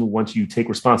person once you take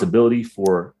responsibility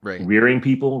for rearing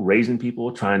people, raising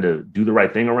people, trying to do the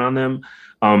right thing around them.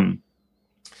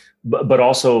 But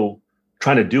also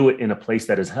trying to do it in a place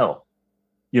that is hell.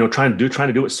 Trying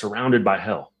to do it surrounded by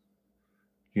hell.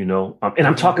 And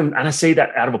I'm talking, and I say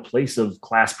that out of a place of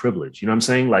class privilege. You know what I'm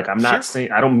saying? Like, I'm not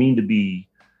saying, I don't mean to be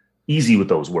easy with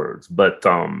those words, but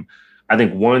I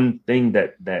think one thing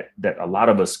that a lot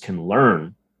of us can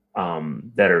learn,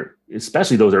 that are,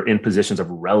 especially those that are in positions of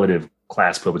relative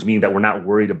class privilege, meaning that we're not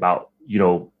worried about,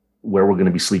 where we're going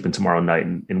to be sleeping tomorrow night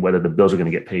and whether the bills are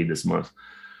going to get paid this month,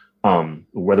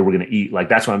 whether we're going to eat. Like,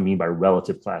 that's what I mean by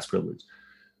relative class privilege.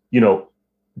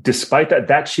 Despite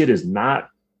that shit does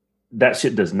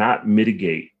not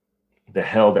mitigate the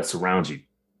hell that surrounds you.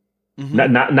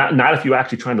 Mm-hmm. Not if you're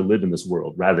actually trying to live in this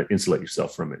world, rather than insulate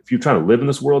yourself from it. If you're trying to live in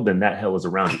this world, then that hell is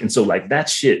around you. And so like that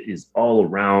shit is all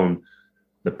around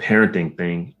the parenting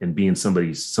thing and being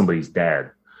somebody's dad.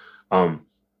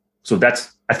 So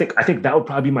that's, I think that would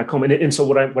probably be my coma. And so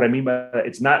what I mean by that,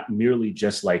 it's not merely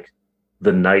just like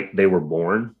the night they were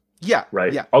born. Yeah.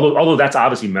 Right. Yeah. Although that's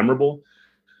obviously memorable,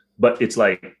 but it's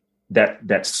like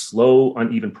that slow,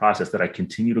 uneven process that I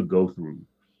continue to go through.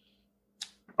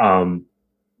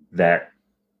 That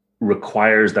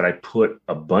requires that I put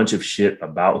a bunch of shit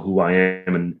about who I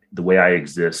am and the way I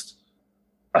exist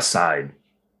aside.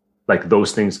 Like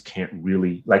those things can't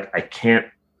really, like I can't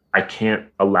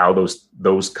allow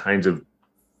those kinds of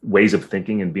ways of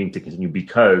thinking and being to continue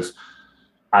because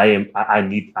I'm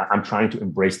trying to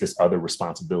embrace this other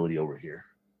responsibility over here.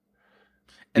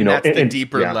 And that's the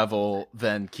deeper level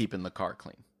than keeping the car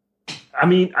clean.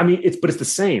 it's the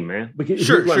same, man. Because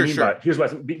Sure. Here's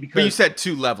what I mean, because But you said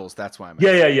 2 levels. That's why I'm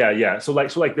yeah. So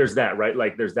there's that, right?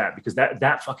 Like there's that, because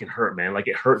that fucking hurt, man. Like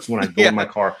it hurts when I go in my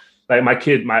car. Like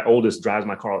my oldest drives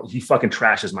my car. He fucking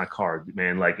trashes my car,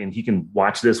 man. Like, and he can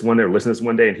watch this one day or listen to this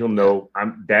one day, and he'll know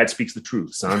dad speaks the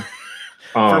truth, son.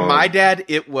 For my dad,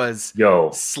 it was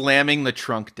slamming the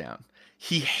trunk down.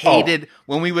 He hated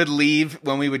when we would leave,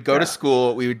 when we would go to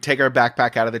school, we would take our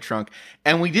backpack out of the trunk,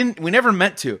 and we never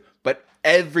meant to, but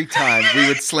every time we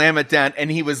would slam it down, and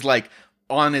he was like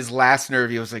on his last nerve.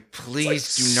 He was like,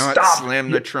 please do not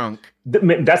slam the trunk.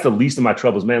 That's the least of my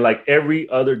troubles, man. Like every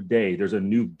other day, there's a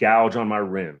new gouge on my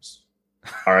rims.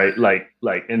 All right. Like,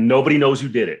 and nobody knows who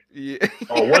did it. Yeah.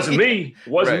 Oh, it wasn't me. It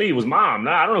wasn't me. It was mom.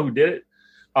 Nah, I don't know who did it.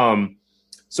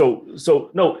 So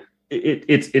no,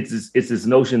 it's this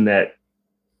notion that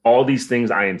all these things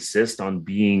I insist on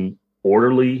being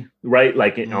orderly, right?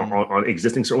 Like on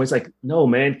existing certain ways. Like, no,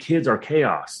 man, kids are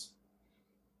chaos.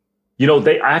 You know,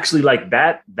 they actually like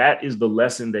that. That is the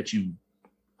lesson that you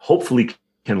hopefully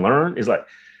can learn, is like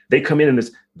they come in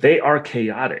this, they are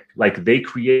chaotic. Like they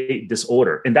create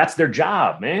disorder, and that's their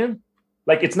job, man.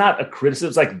 Like it's not a criticism.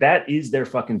 It's like that is their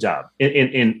fucking job.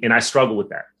 And I struggle with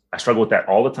that. I struggle with that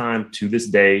all the time to this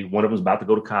day. One of them is about to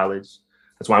go to college.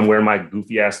 That's why I'm wearing my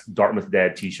goofy ass Dartmouth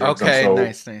dad t-shirt. Okay,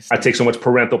 nice. I take so much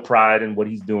parental pride in what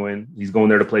he's doing. He's going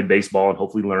there to play baseball and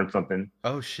hopefully learn something.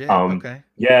 Oh shit. Okay.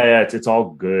 Yeah, it's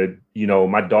all good. You know,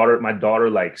 my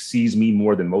daughter like sees me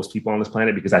more than most people on this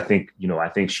planet, because I think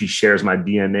she shares my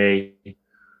DNA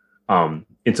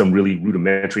in some really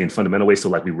rudimentary and fundamental ways. So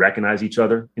like we recognize each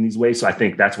other in these ways. So I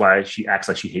think that's why she acts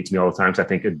like she hates me all the time. So I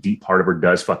think a deep part of her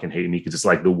does fucking hate me, because it's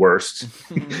like the worst.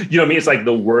 You know what I mean? It's like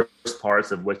the worst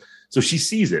parts of what. So she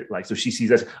sees it. Like, so she sees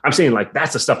that. I'm saying like,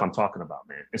 that's the stuff I'm talking about,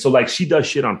 man. And so like, she does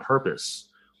shit on purpose,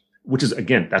 which is,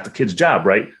 again, that's a kid's job,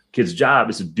 right? Kid's job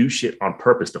is to do shit on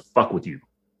purpose to fuck with you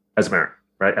as a parent,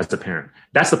 right? As a parent.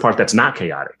 That's the part that's not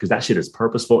chaotic, because that shit is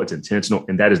purposeful. It's intentional.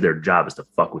 And that is their job, is to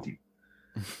fuck with you.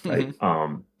 Right.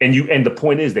 And the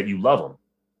point is that you love them,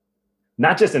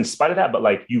 not just in spite of that, but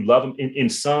like you love them in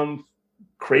some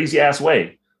crazy ass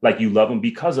way. Like you love them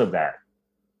because of that.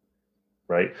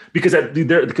 Right. Because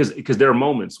there are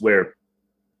moments where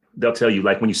they'll tell you,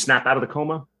 like when you snap out of the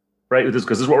coma, right? Because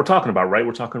this is what we're talking about, right?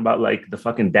 We're talking about like the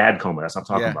fucking dad coma. That's what I'm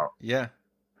talking about. Yeah.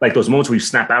 Like those moments where you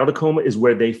snap out of the coma is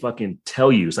where they fucking tell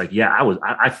you, it's like, yeah,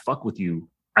 I fuck with you.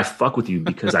 I fuck with you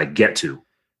because I get to.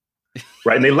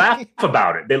 Right. And they laugh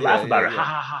about it. They laugh about it. Ha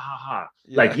ha ha ha ha.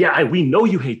 Yeah. Like, we know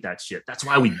you hate that shit. That's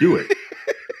why we do it.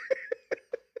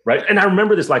 Right. And I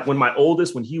remember this, like when my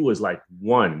oldest, when he was like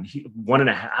 1 and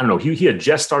a half, I don't know, he had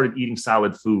just started eating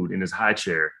solid food in his high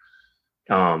chair.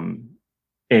 And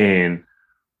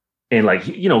like,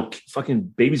 fucking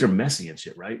babies are messy and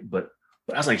shit. Right. But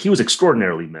I was like, he was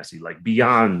extraordinarily messy, like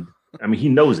beyond, I mean, he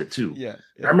knows it too. Yeah.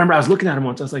 I remember I was looking at him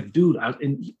once. I was like, dude,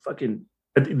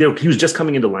 he was just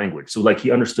coming into language. So like,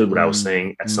 he understood what I was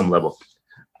saying at some level.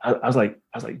 I was like,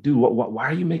 dude, why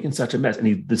are you making such a mess?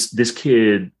 And this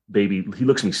kid, baby, he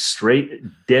looks me straight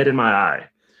dead in my eye,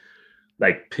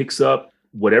 like picks up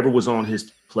whatever was on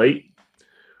his plate,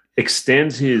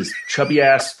 extends his chubby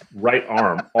ass right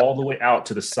arm all the way out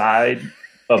to the side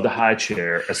of the high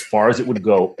chair as far as it would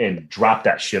go, and drop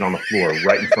that shit on the floor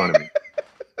right in front of me.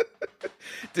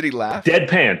 Did he laugh?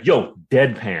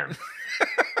 Deadpan.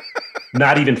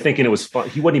 Not even thinking it was fun.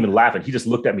 He wasn't even laughing. He just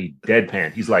looked at me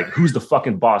deadpan. He's like, who's the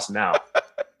fucking boss now?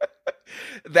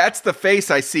 That's the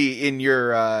face I see in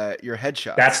your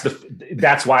headshots.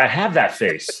 That's why I have that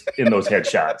face in those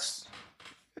headshots.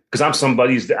 Because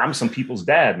I'm some people's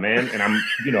dad, man. And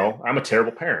I'm a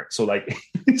terrible parent. So like,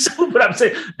 but I'm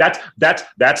saying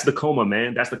that's the coma,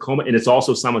 man. That's the coma. And it's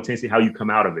also simultaneously how you come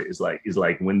out of it is like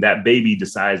when that baby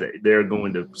decides that they're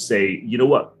going to say, you know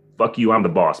what? Fuck you. I'm the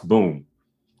boss. Boom.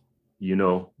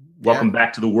 Welcome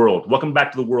back to the world. Welcome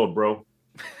back to the world, bro.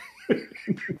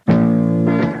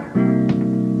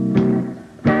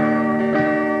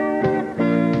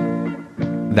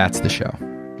 That's the show.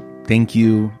 Thank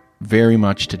you very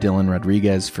much to Dylan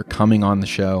Rodriguez for coming on the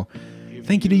show.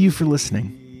 Thank you to you for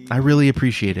listening. I really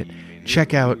appreciate it.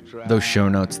 Check out those show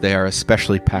notes. They are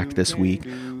especially packed this week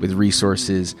with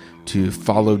resources to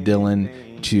follow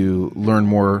Dylan, to learn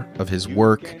more of his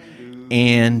work,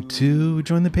 and to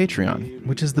join the Patreon,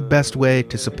 which is the best way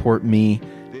to support me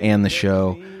and the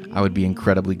show. I would be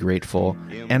incredibly grateful.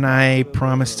 And I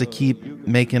promise to keep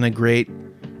making a great,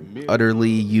 utterly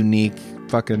unique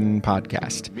fucking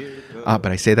podcast. But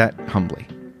I say that humbly.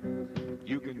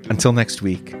 Until next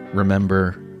week,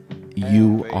 remember,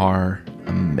 you are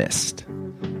a mist.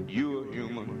 You're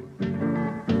human.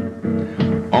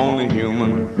 Only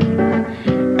human.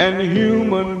 And human.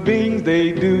 one